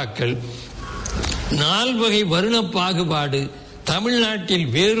இந்நூற்பாக்கள் நால்வகை வருண பாகுபாடு தமிழ்நாட்டில்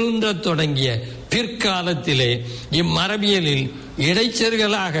வேரூன்ற தொடங்கிய பிற்காலத்திலே இம்மரபியலில்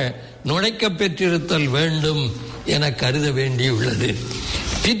இடைச்செருகலாக நுழைக்க பெற்றிருத்தல் வேண்டும் என கருத வேண்டியுள்ளது.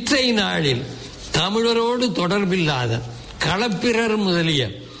 பிற்றை நாளில் தமிழரோடு தொடர்பில்லாத களப்பிரர் முதலிய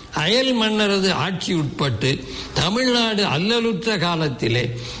அயல் மன்னரது ஆட்சி உட்பட்டு தமிழ்நாடு அல்லலுற்ற காலத்திலே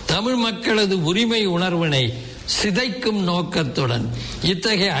தமிழ் மக்களது உரிமை உணர்வினை சிதைக்கும் நோக்கத்துடன்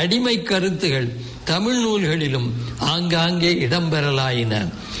இத்தகைய அடிமை கருத்துகள் தமிழ் நூல்களிலும் ஆங்காங்கே இடம்பெறலாயின.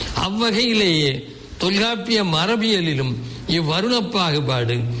 அவ்வகையிலேயே தொல்காப்பிய மரபியலிலும் இவ்வருண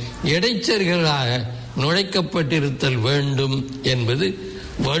பாகுபாடு இடைச்சர்களாக நுழைக்கப்பட்டிருத்தல் வேண்டும் என்பது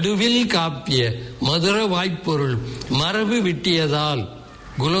வடுவில் காப்பிய மதுர வாய்ப்பொருள் மரபு விட்டியதால்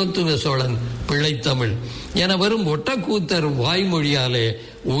குலோத்துங்க சோழன் பிள்ளைத்தமிழ் என வரும் ஒட்டக்கூத்தர் வாய்மொழியாலே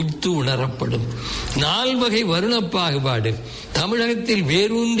உத்து உணரப்படும். நால்வகை வருண பாகுபாடு தமிழகத்தில்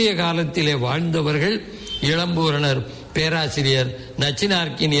வேரூன்றிய காலத்திலே வாழ்ந்தவர்கள் இளம்பூரணர், பேராசிரியர்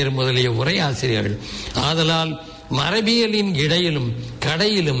நச்சினார்க்கினியர் முதலிய உரையாசிரியர்கள். ஆதலால் மரபியலின் இடையிலும்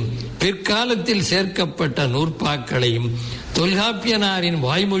கடையிலும் பிற்காலத்தில் சேர்க்கப்பட்ட நூற்பாக்களையும் தொல்காப்பியனாரின்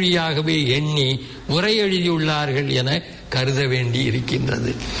வாய்மொழியாகவே எண்ணி உரை எழுதியுள்ளார்கள் என கருத வேண்டி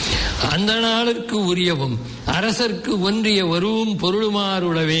இருக்கின்றது. அந்த நாளுக்கு உரியவும் அரசர்க்கு ஒன்றிய வருவும்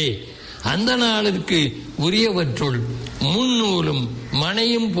பொருளுமாறுளவே அந்த நாளுக்கு உரியவற்றுள் முன்னூலும்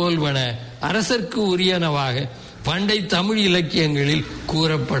மனையும் போல்வன அரசர்க்கு உரியனவாக பண்டை தமிழ் இலக்கியங்களில்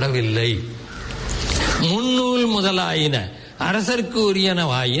கூறப்படவில்லை. முன்னூல் முதலாயின அரசர்க்கு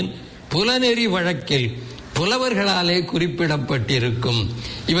உரியனவாயின் புலனெறி வழக்கில் புலவர்களாலே குறிப்பிடப்பட்டிருக்கும்.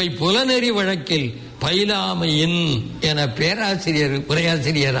 இவை புலனெறி வழக்கில் பயிலாமையின் என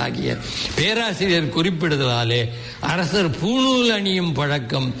உரையாசிரியராகிய பேராசிரியர் குறிப்பிடுதலாலே அரசர் பூணூல் அணியும்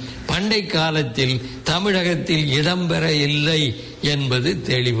பழக்கம் பண்டை காலத்தில் தமிழகத்தில் இடம்பெற இல்லை என்பது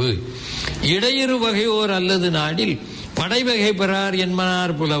தெளிவு. இடையிறு வகையோர் அல்லது நாடில் படைவகை பெறார்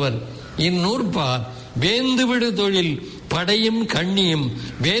என்பனார் புலவர். இந்நூற்பா வேந்துவிடு தொழில் படையும் கண்ணியும்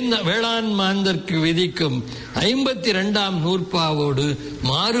வேளாண் மாந்தர்க்கு விதிக்கும் 52ஆம் நூற்பாவோடு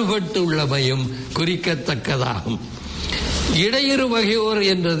மாறுபட்டு உள்ளமையும் குறிக்கத்தக்கதாகும். இடையிறு வகையோர்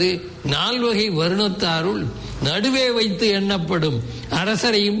என்றது நால்வகை வருணத்தாருள் நடுவே வைத்து எண்ணப்படும்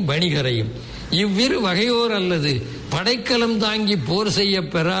அரசரையும் வணிகரையும். இவ்விரு வகையோர் அல்லது படைக்கலம் தாங்கி போர் செய்ய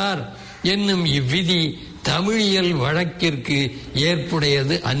பெறார் என்னும் இவ்விதி தமிழியல் வழக்கிற்கு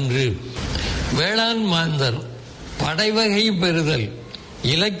ஏற்புடையது அன்று. வேளாண் மாந்தர் படைவகை பெறுதல்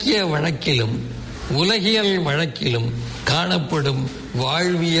இலக்கிய வழக்கிலும் உலகியல் வழக்கிலும் காணப்படும்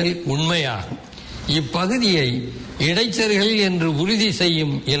வாழ்வியல் உண்மையாகும். இப்பகுதியை இடைச்சர்கள் என்று உறுதி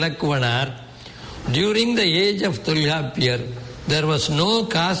செய்யும் Ilakkuvanar, during the age of Tolgapiyar there was no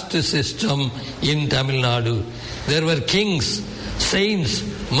caste system in Tamil Nadu. There were kings, saints,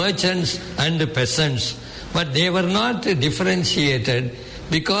 merchants and peasants, but they were not differentiated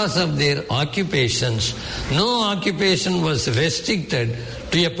because of their occupations. No occupation was restricted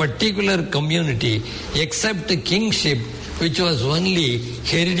to a particular community except kingship, which was only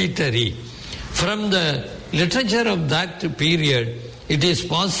hereditary. From the literature of that period, it is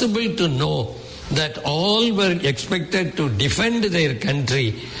possible to know that all were expected to defend their country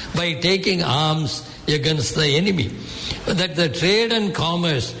by taking arms against the enemy, that the trade and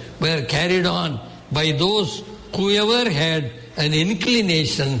commerce were carried on by those whoever had an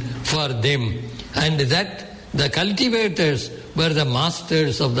inclination for them, and that the cultivators were the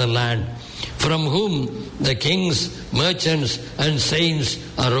masters of the land, from whom the kings, merchants and saints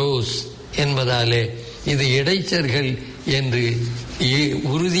arose. என்பதாலே இது இடைச்சர்கள் என்று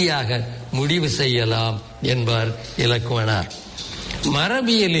உறுதியாக முடிவு செய்யலாம் என்பார் இலக்குவனார்.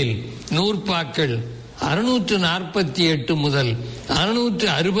 மரபியலில் நூற்பாக்கள் 648 முதல்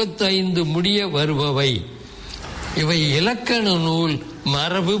 665 முடிய வருபவை. இவை இலக்கண நூல்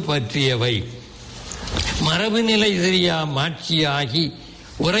மரபு பற்றியவை. மரபு நிலை தெரியா மாட்சியாகி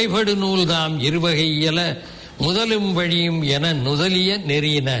உரைபடு நூல்தாம் இருவகை இயல முதலும் வழியும் என நுதலிய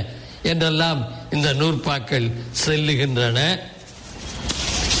நெறியின என்றெல்லாம் இந்த நூற்பாக்கள் செல்லுகின்றன.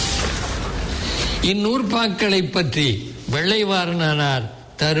 இந்நூற்பாக்களை பற்றி வெள்ளைவாரணனார்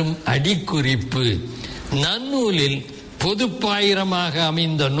தரும் அடிக்குறிப்பு: நன்னூலில் பொதுப்பாயிரமாக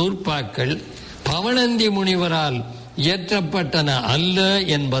அமைந்த நூற்பாக்கள் பவணந்தி முனிவரால் இயற்றப்பட்டன அல்ல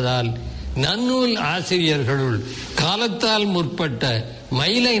என்பதால் நன்னூல் ஆசிரியர்களுள் காலத்தால் முற்பட்ட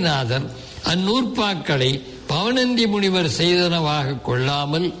மயிலைநாதர் அந்நூற்பாக்களை பவணந்தி முனிவர் செய்தனவாக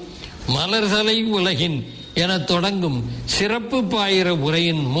கொள்ளாமல் மலர்தலை உலகின் என தொடங்கும் சிறப்பு பாயிர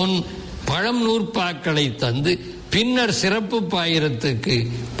உரையின் முன் பழம் நூற்பாக்களை தந்து பின்னர் சிறப்பு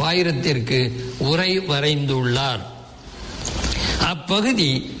பாயிரத்திற்கு உரை வரைந்துள்ளார்.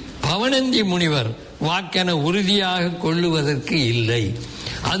 அப்பகுதி பவணந்தி முனிவர் வாக்கென உறுதியாக கொள்ளுவதற்கு இல்லை.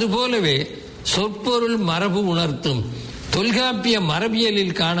 அதுபோலவே சொற்பொருள் மரபு உணர்த்தும் தொல்காப்பிய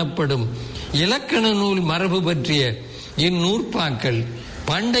மரபியலில் காணப்படும் இலக்கண நூல் மரபு பற்றிய இந்நூற்பாக்கள்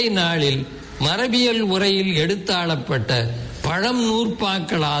பண்டை நாளில் மரபியல் உரையில் எடுத்தாளப்பட்ட பழம்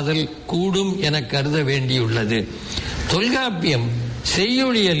நூற்பாக்களாதல் கூடும் என கருத வேண்டியுள்ளது. தொல்காப்பியம்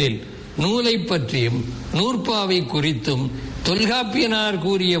செய்யுளியலில் நூலை பற்றியும் நூற்பாவை குறித்தும் தொல்காப்பியனார்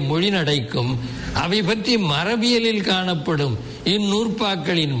கூறிய மொழிநடைக்கும் அவை பற்றி மரபியலில் காணப்படும்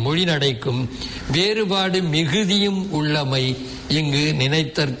இந்நூற்பாக்களின் மொழிநடைக்கும் வேறுபாடு மிகுதியும் உள்ளமை இங்கு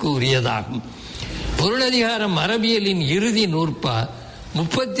நினைத்தற்கு உரியதாகும். பொருளதிகார மரபியலின் இறுதி நூற்பா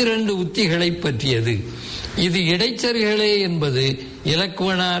 32 உத்திகளை பற்றியது. இது இடைச்சர்களே என்பது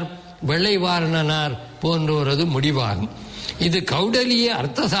இலக்குவனார், வெள்ளைவாரணனார் போன்றோரது முடிவாகும். இது கௌடலிய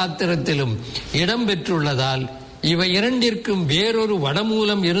அர்த்த சாத்திரத்திலும் இடம்பெற்றுள்ளதால் இவை இரண்டிற்கும் வேறொரு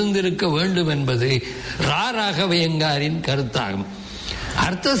வடமூலம் இருந்திருக்க வேண்டும் என்பது ராகவையங்காரின் கருத்தாகும்.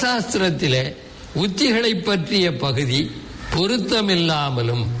 அர்த்த சாஸ்திரத்திலே உத்திகளை பற்றிய பகுதி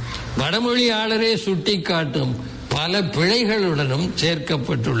பொருத்தமில்லாமலும் வடமொழியாளரே சுட்டிக்காட்டும் பல பிழைகளுடனும்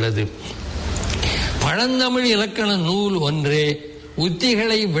சேர்க்கப்பட்டுள்ளது. பழந்தமிழ் இலக்கண நூல் ஒன்றே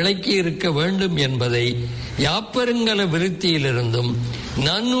உத்திகளை விளக்கி இருக்க வேண்டும் என்பதை யாப்பருங்கல விருத்தியிலிருந்தும்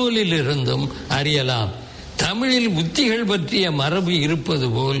நன்னூலிலிருந்தும் அறியலாம். தமிழில் உத்திகள் பற்றிய மரபு இருப்பது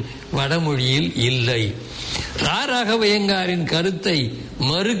போல் வடமொழியில் இல்லை. ராகவையங்காரின் கருத்தை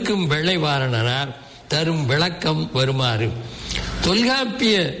மறுக்கும் வெள்ளைவாரணனார் தரும் விளக்கம் வருமாறு: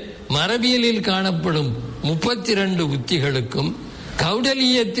 தொல்காப்பிய மரபியலில் காணப்படும் 32 உத்திகளுக்கும்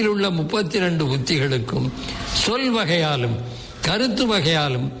கௌடலியத்தில் உள்ள 32 உத்திகளுக்கும் சொல் வகையாலும் கருத்து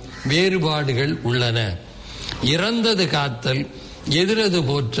வகையாலும் வேறுபாடுகள் உள்ளன. இறந்தது காத்தல், எதிரது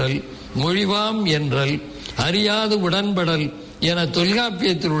போற்றல், மொழிவாம் என்றல், அறியாது உடன்படல் என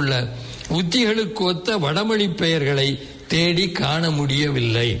தொல்காப்பியத்தில் உள்ள உத்திகளுக்கு ஒத்த வடமொழி பெயர்களை தேடி காண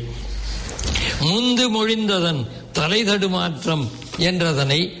முடியவில்லை. முந்து மொழிந்ததன் தலைதடுமாற்றம்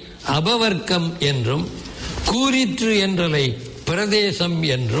என்றதனை அபவர்க்கம் என்றும், கூறிற்று என்றலை பிரதேசம்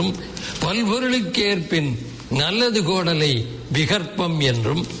என்றும், பல்பொருளுக்கேற்பின் நல்லது கோடலை விகற்பம்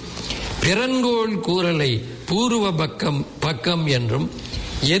என்றும், பிறன்கோள் கூறலை பூர்வ பக்கம் என்றும்,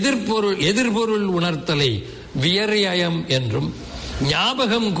 எதிர்பொருள் உணர்த்தலை வியர்யம் என்றும்,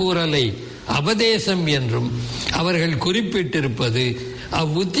 ஞாபகம் கூறலை அபதேசம் என்றும் அவர்கள் குறிப்பிட்டிருப்பது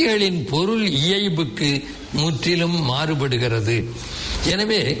அவ்வுத்திகளின் பொருள் இயைபுக்கு முற்றிலும் மாறுபடுகிறது.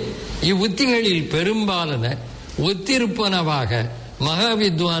 எனவே இவ்வுத்திகளில் பெரும்பாலான ஒத்திருப்பனவாக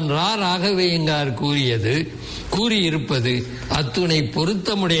மகாவித்வான் ராகவையங்கார் கூறியிருப்பது அத்துணை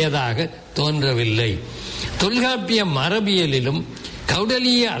பொருத்தமுடையதாக தோன்றவில்லை. தொல்காப்பிய மரபியலிலும்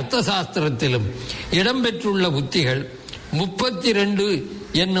கௌடலிய அர்த்த சாஸ்திரத்திலும் இடம்பெற்றுள்ள உத்திகள் 32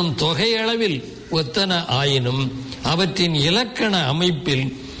 என்னும் தொகையளவில் ஒத்தன ஆயினும் அவற்றின் இலக்கண அமைப்பில்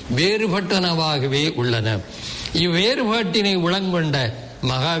வேறுபட்டனவாகவே உள்ளன. இவ்வேறுபாட்டினை உளங்கொண்ட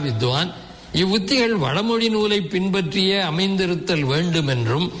மகாவித்வான் இவ்வுத்திகள் வடமொழி நூலை பின்பற்றியே அமைந்திருத்தல் வேண்டும்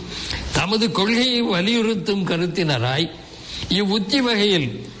என்றும் தமது கொள்கையை வலியுறுத்தும் கருத்தினராய் இவ்வுத்தி வகையில்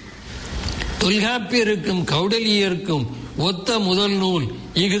தொல்காப்பியருக்கும் கௌடலியருக்கும் ஒத்த முதல் நூல்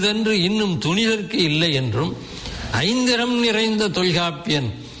இஃதென்று இன்னும் துணிதற்கு இல்லை என்றும், ஐந்திரம் நிறைந்த தொல்காப்பியன்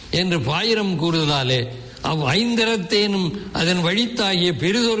என்று பாயிரம் கூறுதலாலே ஐந்திரத்தேனும் அதன் வழித்தாகிய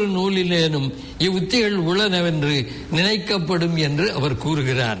பெரிதொரு நூலிலேனும் இவ்வுத்திகள் உள்ளனவென்று நினைக்கப்படும் என்று அவர்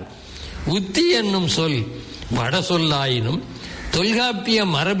கூறுகிறார். உத்தி என்னும் சொல் வட சொல்லாயினும் தொல்காப்பிய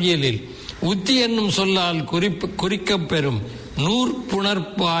மரபியலில் உத்தி என்னும் சொல்லால் குறிக்கப்பெறும்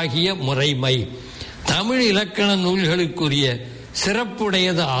நூற்புணர்ப்பாகிய முறைமை தமிழ் இலக்கண நூல்களுக்குரிய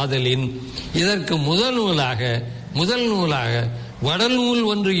சிறப்புடையது ஆதலின் இதற்கு முதல் நூலாக வடநூல்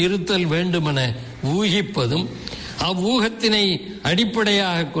ஒன்று இருத்தல் வேண்டுமென ஊகிப்பதும் அவ்வூகத்தினை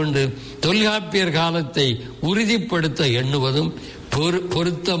அடிப்படையாக கொண்டு தொல்காப்பியர் காலத்தை உறுதிப்படுத்த எண்ணுவதும்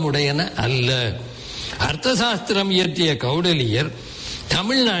பொருத்தமுடையன அல்ல. அர்த்தசாஸ்திரம் இயற்றிய கௌடலியர்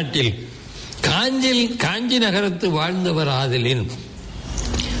தமிழ்நாட்டில் காஞ்சி நகரத்து வாழ்ந்தவர் ஆதலின்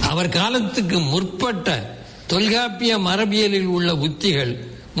அவர் காலத்துக்கு முற்பட்ட தொல்காப்பிய மரபியலில் உள்ள உத்திகள்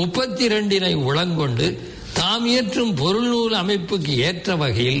 32 உளங்கொண்டு தாம் இயற்றும் பொருள் நூல் அமைப்புக்கு ஏற்ற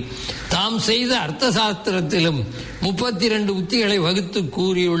வகையில் தாம் செய்த அர்த்த சாஸ்திரத்திலும் 32 உத்திகளை வகுத்து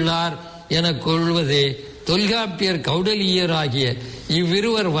கூறியுள்ளார் என கொள்வதே தொல்காப்பியர் கௌடலியர் ஆகிய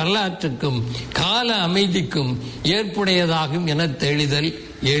இவ்விருவர் வரலாற்றுக்கும் கால அமைதிக்கும் ஏற்புடையதாகும் என தெளிதல்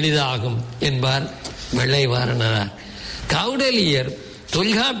எளிதாகும் என்பார் வெள்ளைவாரணனார். கௌடலியர்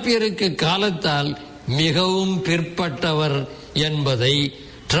தொல்காப்பியருக்கு காலத்தால் மிகவும் பிற்பட்டவர் என்பதை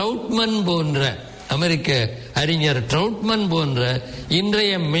ட்ரவுட்மன் போன்ற அமெரிக்க அறிஞர் ட்ரவுட்மன் போன்ற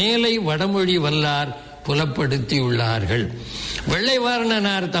இன்றைய மேலை வடமொழி வல்லார் புலப்படுத்தியுள்ளார்கள்.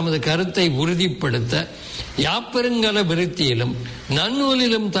 வெள்ளைவாரணனார் தமது கருத்தை உறுதிப்படுத்த யாப்பெருங்கல விருத்தியிலும்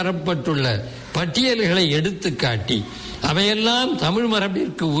நன்னூலிலும் தரப்பட்டுள்ள பட்டியல்களை எடுத்து காட்டி அவையெல்லாம் தமிழ்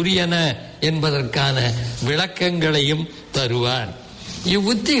மரபிற்கு உரியன என்பதற்கான விளக்கங்களையும் தருவார்.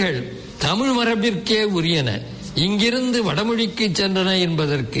 இவ்வுத்திகள் தமிழ் மரபிற்கே உரியன, இங்கிருந்து வடமொழிக்கு சென்றன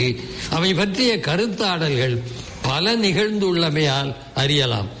என்பதற்கு அவை பற்றிய கருத்தாடல்கள் பல நிகழ்ந்துள்ளமையால்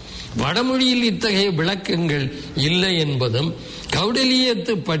அறியலாம். வடமொழியில் இத்தகைய விளக்கங்கள் இல்லை என்பதும்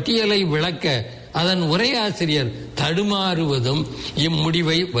கௌடலியத்து பட்டியலை விளக்க அதன் உரையாசிரியர் தடுமாறுவதும்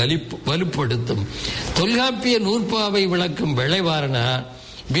இம்முடிவை வலுப்படுத்தும். தொல்காப்பிய நூற்பாவை விளக்கும் வெள்ளைவாரணனார்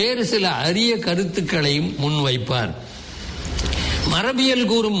வேறு சில அரிய கருத்துக்களையும் முன்வைப்பார். மரபியல்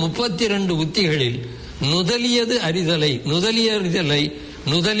கூறும் 32 உத்திகளில்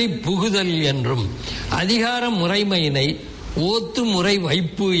நுதலி புகுதல் என்றும் அதிகார முறைமையினை ஓத்து முறை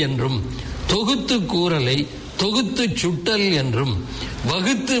வைப்பு என்றும் தொகுத்து கூறலை தொகுத்து சுட்டல் என்றும்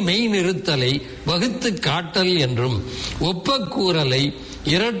வகுத்து மெய் நிறுத்தலை வகுத்து காட்டல் என்றும் ஒப்ப கூறலை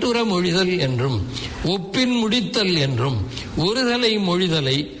இரட்டுற மொழிதல் என்றும் ஒப்பின் முடித்தல் என்றும் ஒருதலை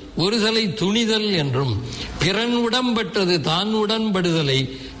மொழிதலை ஒருதலை துணிதல் என்றும் பிறன் உடம்பட்டது தான் உடன்படுதலை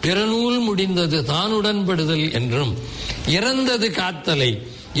பிறநூல் முடிந்தது தான் உடன்படுதல் என்றும் இறந்தது காத்தலை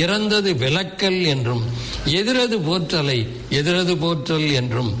இறந்தது விலக்கல் என்றும் எதிரது போற்றலை எதிரது போற்றல்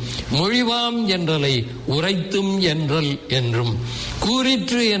என்றும் மொழிவாம் என்றலை உரைத்தும் என்றல் என்றும்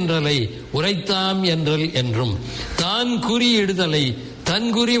கூறிற்று என்றலை உரைத்தாம் என்றல் என்றும் தான் குறியிடுதலை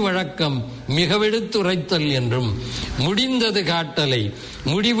தன்குறி வழக்கம் மிகவெடுத்துரைத்தல் என்றும் முடிந்தது காட்டலை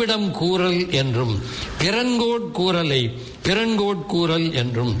முடிவிடம் கூறல் என்றும் பிறன்கோட் கூறலை பிறன்கோட் கூறல்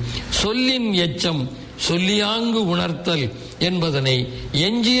என்றும் சொல்லின் எச்சம் சொல்லியாங்கு உணர்த்தல் என்பதனை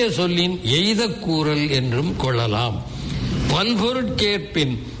எஞ்சிய சொல்லின் எய்த கூறல் என்றும் கொள்ளலாம்.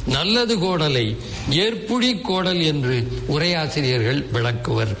 பல்பொருட்கேற்பின் நல்லது கோடலை ஏற்புடி கோடல் என்று உரையாசிரியர்கள்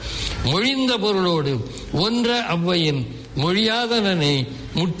விளக்குவர். மொழிந்த பொருளோடு ஒன்ற அவ்வையின் மொழியாதனனை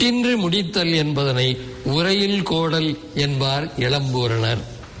முட்டின்றி முடித்தல் என்பதனை உரையில் கோடல் என்பார் இளம்பூரணர்.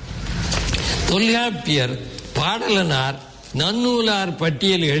 தொல்காப்பியர் பாடலனார் நன்னூலார்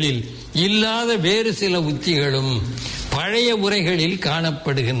பட்டியல்களில் இல்லாத வேறு சில உத்திகளும் பழைய உரைகளில்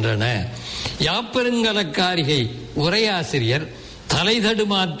காணப்படுகின்றன. யாப்பெருங்கலக்காரிகை உரையாசிரியர்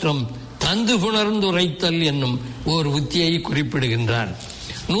தலைதடுமாற்றம் தந்து புணர்ந்துரைத்தல் என்னும் ஓர் உத்தியை குறிப்பிடுகின்றார்.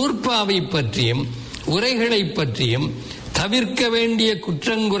 நூற்பாவை பற்றியும் உரைகளை பற்றியும் தவிர்க்க வேண்டிய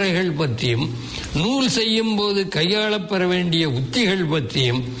குற்றங்குறைகள் பற்றியும் நூல் செய்யும் போது கையாளப்பெற வேண்டிய உத்திகள்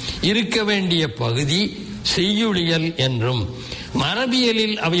பற்றியும் இருக்க வேண்டிய பகுதி செய்யுளியல் என்றும்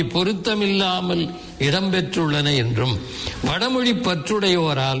மரபியலில் அவை பொருத்தமில்லாமல் இடம்பெற்றுள்ளன என்றும் வடமொழி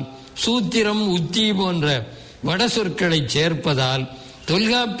பற்றுடையோரால் சூத்திரம் உத்தி போன்ற வட சொற்களை சேர்ப்பதால்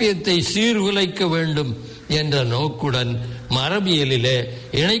தொல்காப்பியத்தை சீர்குலைக்க வேண்டும் என்ற நோக்குடன் மரபியலிலே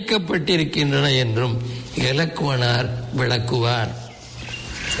இணைக்கப்பட்டிருக்கின்றன என்றும் இலக்குவனார் விளக்குவார்.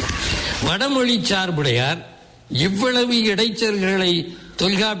 வடமொழி சார்புடையார் இவ்வளவு இடைச்சல்களை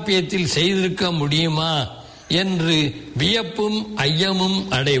தொல்காப்பியத்தில் செய்திருக்க முடியுமா என்று வியப்பும் ஐயமும்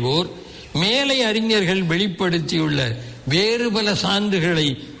அடைவோர் மேலை அறிஞர்கள் வெளிப்படுத்தியுள்ள வேறு பல சான்றுகளை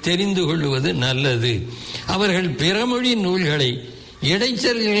தெரிந்து கொள்வது நல்லது. அவர்கள் பிறமொழி நூல்களை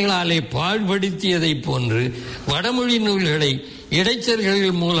இடைச்சல்களாலே பாழ்படுத்தியதை போன்று வடமொழி நூல்களை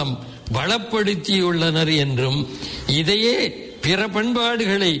இடைச்சல்கள் மூலம் வளப்படுத்தியுள்ளனர் என்றும் இதையே பிற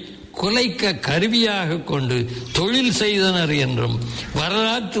பண்பாடுகளை குலைக்க கருவியாக கொண்டு தொழில் செய்தனர் என்றும்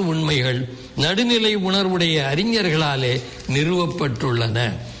வரலாற்று உண்மைகள் நடுநிலை உணர்வுடைய அறிஞர்களாலே நிறுவப்பட்டுள்ளன.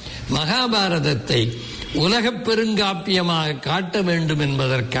 மகாபாரதத்தை உலகப் பெருங்காப்பியமாக காட்ட வேண்டும்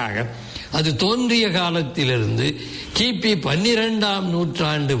என்பதற்காக அது தோன்றிய காலத்திலிருந்து கிபி 12ஆம்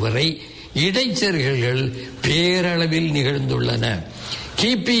நூற்றாண்டு வரை இடைச்செருகல்கள் பேரளவில் நிகழ்ந்துள்ளன.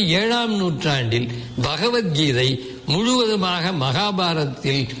 கிபி 7ஆம் நூற்றாண்டில் பகவத்கீதை முழுவதுமாக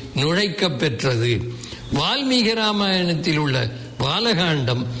மகாபாரதத்தில் நுழைக்க பெற்றது. வால்மீகி ராமாயணத்தில் உள்ள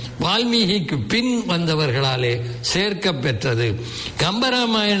பாலகாண்டம் வால்மீகிக்கு பின் வந்தவர்களாலே சேர்க்க பெற்றது.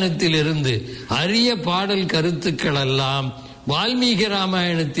 கம்பராமாயணத்தில் இருந்து அரிய பாடல் கருத்துக்கள் எல்லாம் வால்மீகி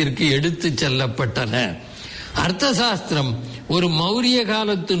ராமாயணத்திற்கு எடுத்து செல்லப்பட்டன. அர்த்த சாஸ்திரம் ஒரு மௌரிய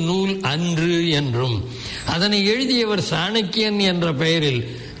காலத்து நூல் அன்று என்றும் அதனை எழுதியவர் சாணக்கியன் என்ற பெயரில்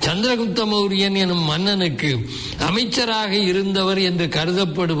சந்திரகுப்த மௌரியன் எனும் மன்னனுக்கு அமைச்சராக இருந்தவர் என்று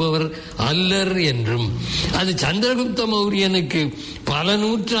கருதப்படுபவர் அல்லர் என்றும் அது சந்திரகுப்த மௌரியனுக்கு பல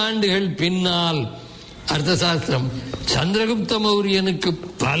நூற்றாண்டுகள் பின்னால் அர்த்த சாஸ்திரம் சந்திரகுப்த மௌரியனுக்கு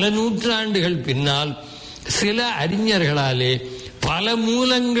பல நூற்றாண்டுகள் பின்னால் சில அறிஞர்களாலே பல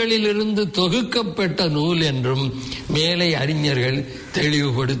மூலங்களிலிருந்து தொகுக்கப்பட்ட நூல் என்றும் மேலை அறிஞர்கள்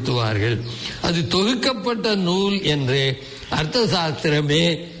தெளிவுபடுத்துவார்கள். அது தொகுக்கப்பட்ட நூல் என்றே அர்த்த சாஸ்திரமே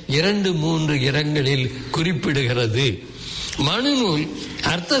 2-3 இடங்களில் குறிப்பிடுகிறது. மனு நூல்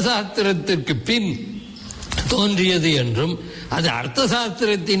அர்த்த சாஸ்திரத்திற்கு பின் தோன்றியது என்றும் அது அர்த்த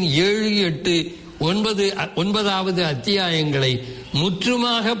சாஸ்திரத்தின் 7, 8, 9வது அத்தியாயங்களை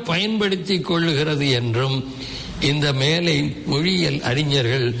முற்றுமாக பயன்படுத்தி கொள்ளுகிறது என்றும் இந்த மேலை மொழியியல்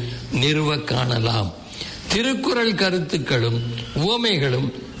அறிஞர்கள் நிறுவ காணலாம். திருக்குறள் கருத்துக்களும் உவமைகளும்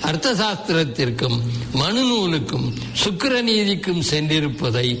அர்த்த சாஸ்திரத்திற்கும் மனு நூலுக்கும் சுக்கிர நீதிக்கும்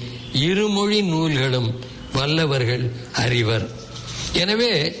சென்றிருப்பதை இருமொழி நூல்களும் வல்லவர்கள் அறிவர்.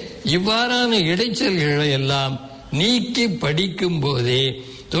 எனவே இவ்வாறான இடைச்சல்களை எல்லாம் நீக்கி படிக்கும் போதே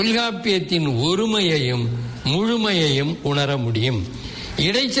தொல்காப்பியத்தின் ஒருமையையும் முழுமையையும் உணர முடியும்.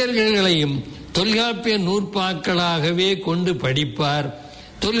 இடைச்சல்களையும் தொல்காப்பிய நூற்பாக்களாகவே கொண்டு படிப்பார்.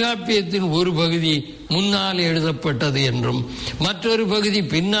 தொல்காப்பியத்தின் ஒரு பகுதி முன்னால் எழுதப்பட்டது என்றும் மற்றொரு பகுதி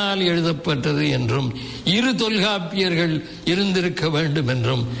பின்னால் எழுதப்பட்டது என்றும் இரு தொல்காப்பியர்கள் இருந்திருக்க வேண்டும்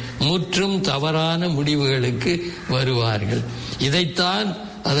என்றும் முற்றும் தவறான முடிவுகளுக்கு வருவார்கள். இதைத்தான்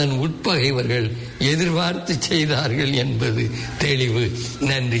அதன் உட்பகைவர்கள் எதிர்பார்த்து செய்தார்கள் என்பது தெளிவு.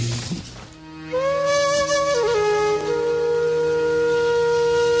 நன்றி.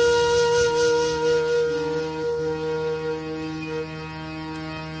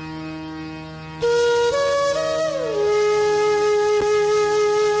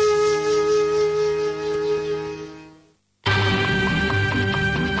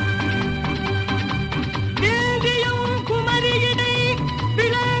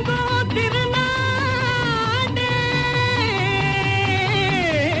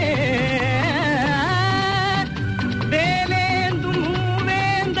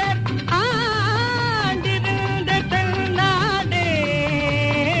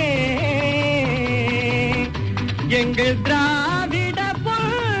 எங்கள் திராவிட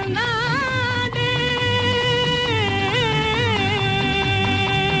பொன்னாடே,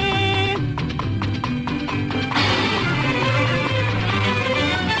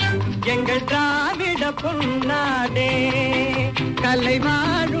 எங்கள் திராவிட பொன்னாடே, கலை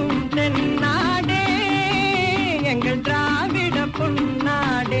வாழும் தென்னாடே, எங்கள் திராவிட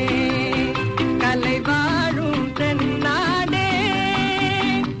பொன்னாடே, கலை வாழும் தென்னாடே,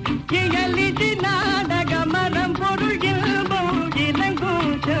 இயலிது நாடக மரம் பொருள் இல்பம்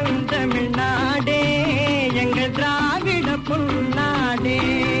இலங்கும் தமிழ்நாடே, எங்கள் திராவிட பொன்னாடே,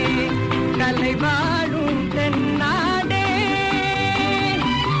 கலை வாழும் தென்னாடே.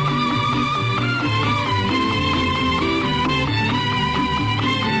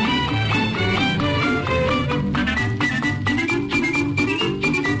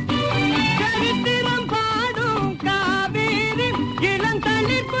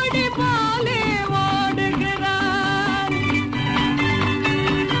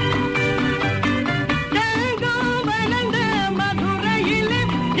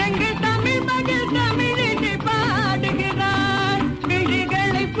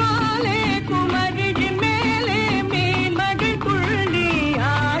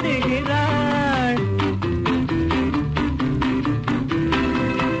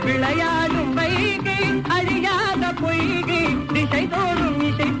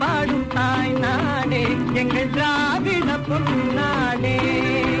 எங்கள் திராவிட பொன்னாடே,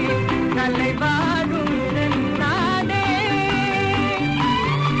 கலை வாழும் நாடே.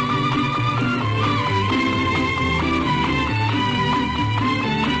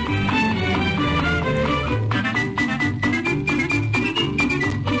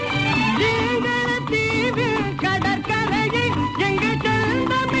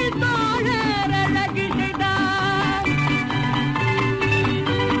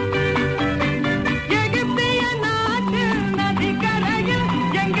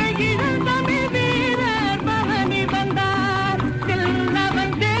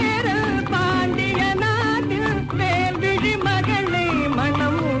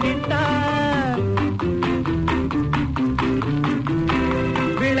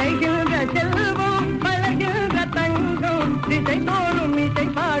 செல்வம் வளர்கின்ற தங்கம் திசை தோறும் இசை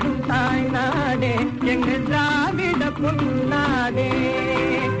பாடும் தாய்நாடே எங்கள் திராவிட பொன்னாடே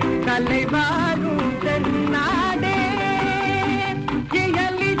கலை வாழும் தென்னாடே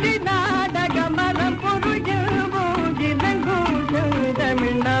இயலிசை நாடக மரம் பொருள்வும் இலங்கும்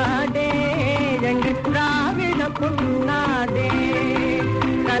தமிழ்நாடே எங்கள் திராவிட பொன்னாடே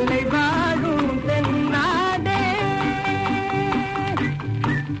கலை வாழும் தென்னாடே.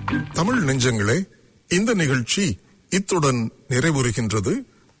 தமிழ் நெஞ்சங்களே, இந்த நிகழ்ச்சி இத்துடன் நிறைவுறுகின்றது.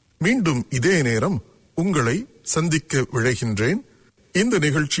 மீண்டும் இதே நேரம் உங்களை சந்திக்க விழைகின்றேன். இந்த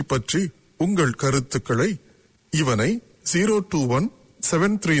நிகழ்ச்சி பற்றி உங்கள் கருத்துக்களை இவனை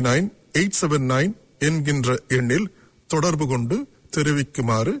 021-739-879 என்கின்ற எண்ணில் தொடர்பு கொண்டு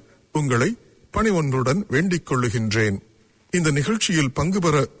தெரிவிக்குமாறு உங்களை பணிவொன்றுடன் வேண்டிக் கொள்ளுகின்றேன். இந்த நிகழ்ச்சியில் பங்கு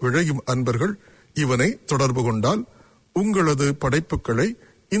பெற விழையும் அன்பர்கள் இவனை தொடர்பு கொண்டால் உங்களது படைப்புகளை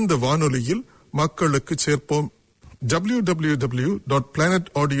இந்த வானொலியில் மக்களுக்கு சேர்ப்போம்.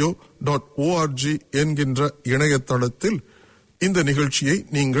 www.planetaudio.org என்கின்ற இணையதளத்தில் இந்த நிகழ்ச்சியை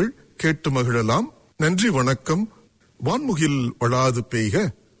நீங்கள் கேட்டு மகிழலாம். நன்றி, வணக்கம். வான்முகில் வளாது பெய்க,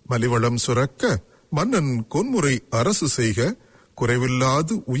 மலிவளம் சுரக்க, மன்னன் கொன்முறை அரசு செய்க,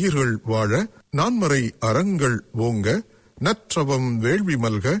 குறைவில்லாது உயிர்கள் வாழ, நான்மறை அறங்கள் ஓங்க, நற்றவம் வேள்வி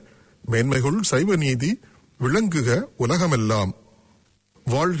மல்க, மேன்மைகுள் சைவ நீதி விளங்குக உலகமெல்லாம்.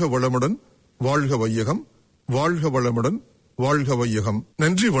 வாழ்க வளமுடன், வாழ்க வையகம், வாழ்க வளமுடன், வாழ்க வையகம்.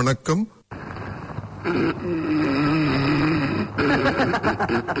 நன்றி, வணக்கம்.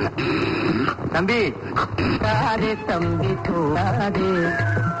 தம்பி தூங்காதே தம்பி தூங்காதே,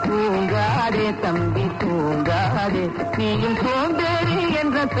 தூங்காதே தம்பி தூங்காதே, நீயும் சோம்பேறி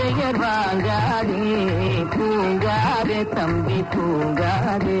என்ற பெயர் வாங்காதே. தூங்காதே தம்பி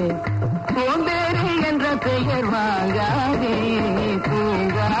தூங்காதே, சோம்பேறி என்ற பெயர் வாங்காதே.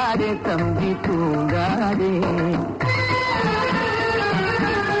 தூங்காதே தம்பி தூங்காதே.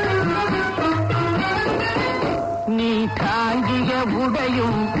 நீ தாங்கிய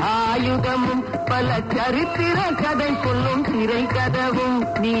உடையும் ஆயுதமும் பல சரித்திர கதை சொல்லும் திரை கதவும்.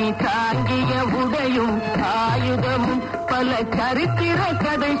 நீ தாங்கிய உடையும் ஆயுதமும் பல சரித்திர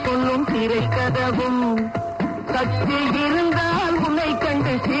கதை சொல்லும் திரை கதவும். சக்தி இருந்தால் உன்னை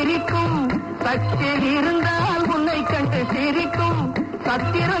கண்டு சிரிக்கும், சக்தி இருந்தால் உன்னை கண்டு சிரிக்கும்,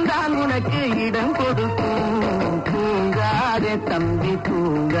 சத்திருந்தால் உனக்கு இடம் கொடுக்கும். தூங்காதே தம்பி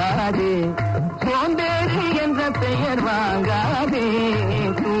தூங்காதே, சோம்பேறி என்ற பெயர் வாங்காதே.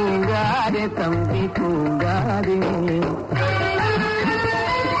 தூங்காதே தம்பி தூங்காதே.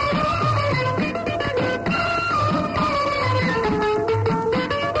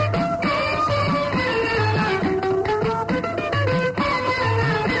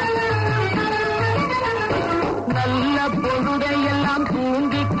 நல்ல பொழுதையெல்லாம்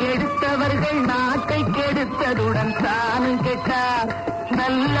தூங்கி கெடுத்தவர்கள் நாட்டை கெடுத்ததுடன் தானும் கெட்டார்.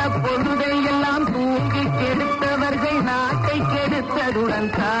 நல்ல பொழுதையெல்லாம் தூங்கி கெடுத்தவர்கள் நாட்டை கெடுத்ததுடன்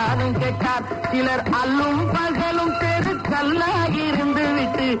தானும் கெட்டார். சிலர் அல்லும் பகலும் தெரு கல்லாகிருந்து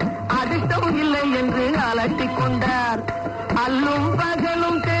விட்டு அதிர்ஷ்டம் இல்லை என்று அலட்டிக் கொண்டார். அல்லும்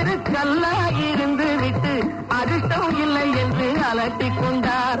பகலும் தெரு கல்லாகிருந்து விட்டு அதிர்ஷ்டம் இல்லை என்று அலட்டிக்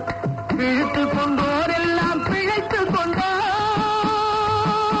கொண்டார். இழுத்து கொண்டோர்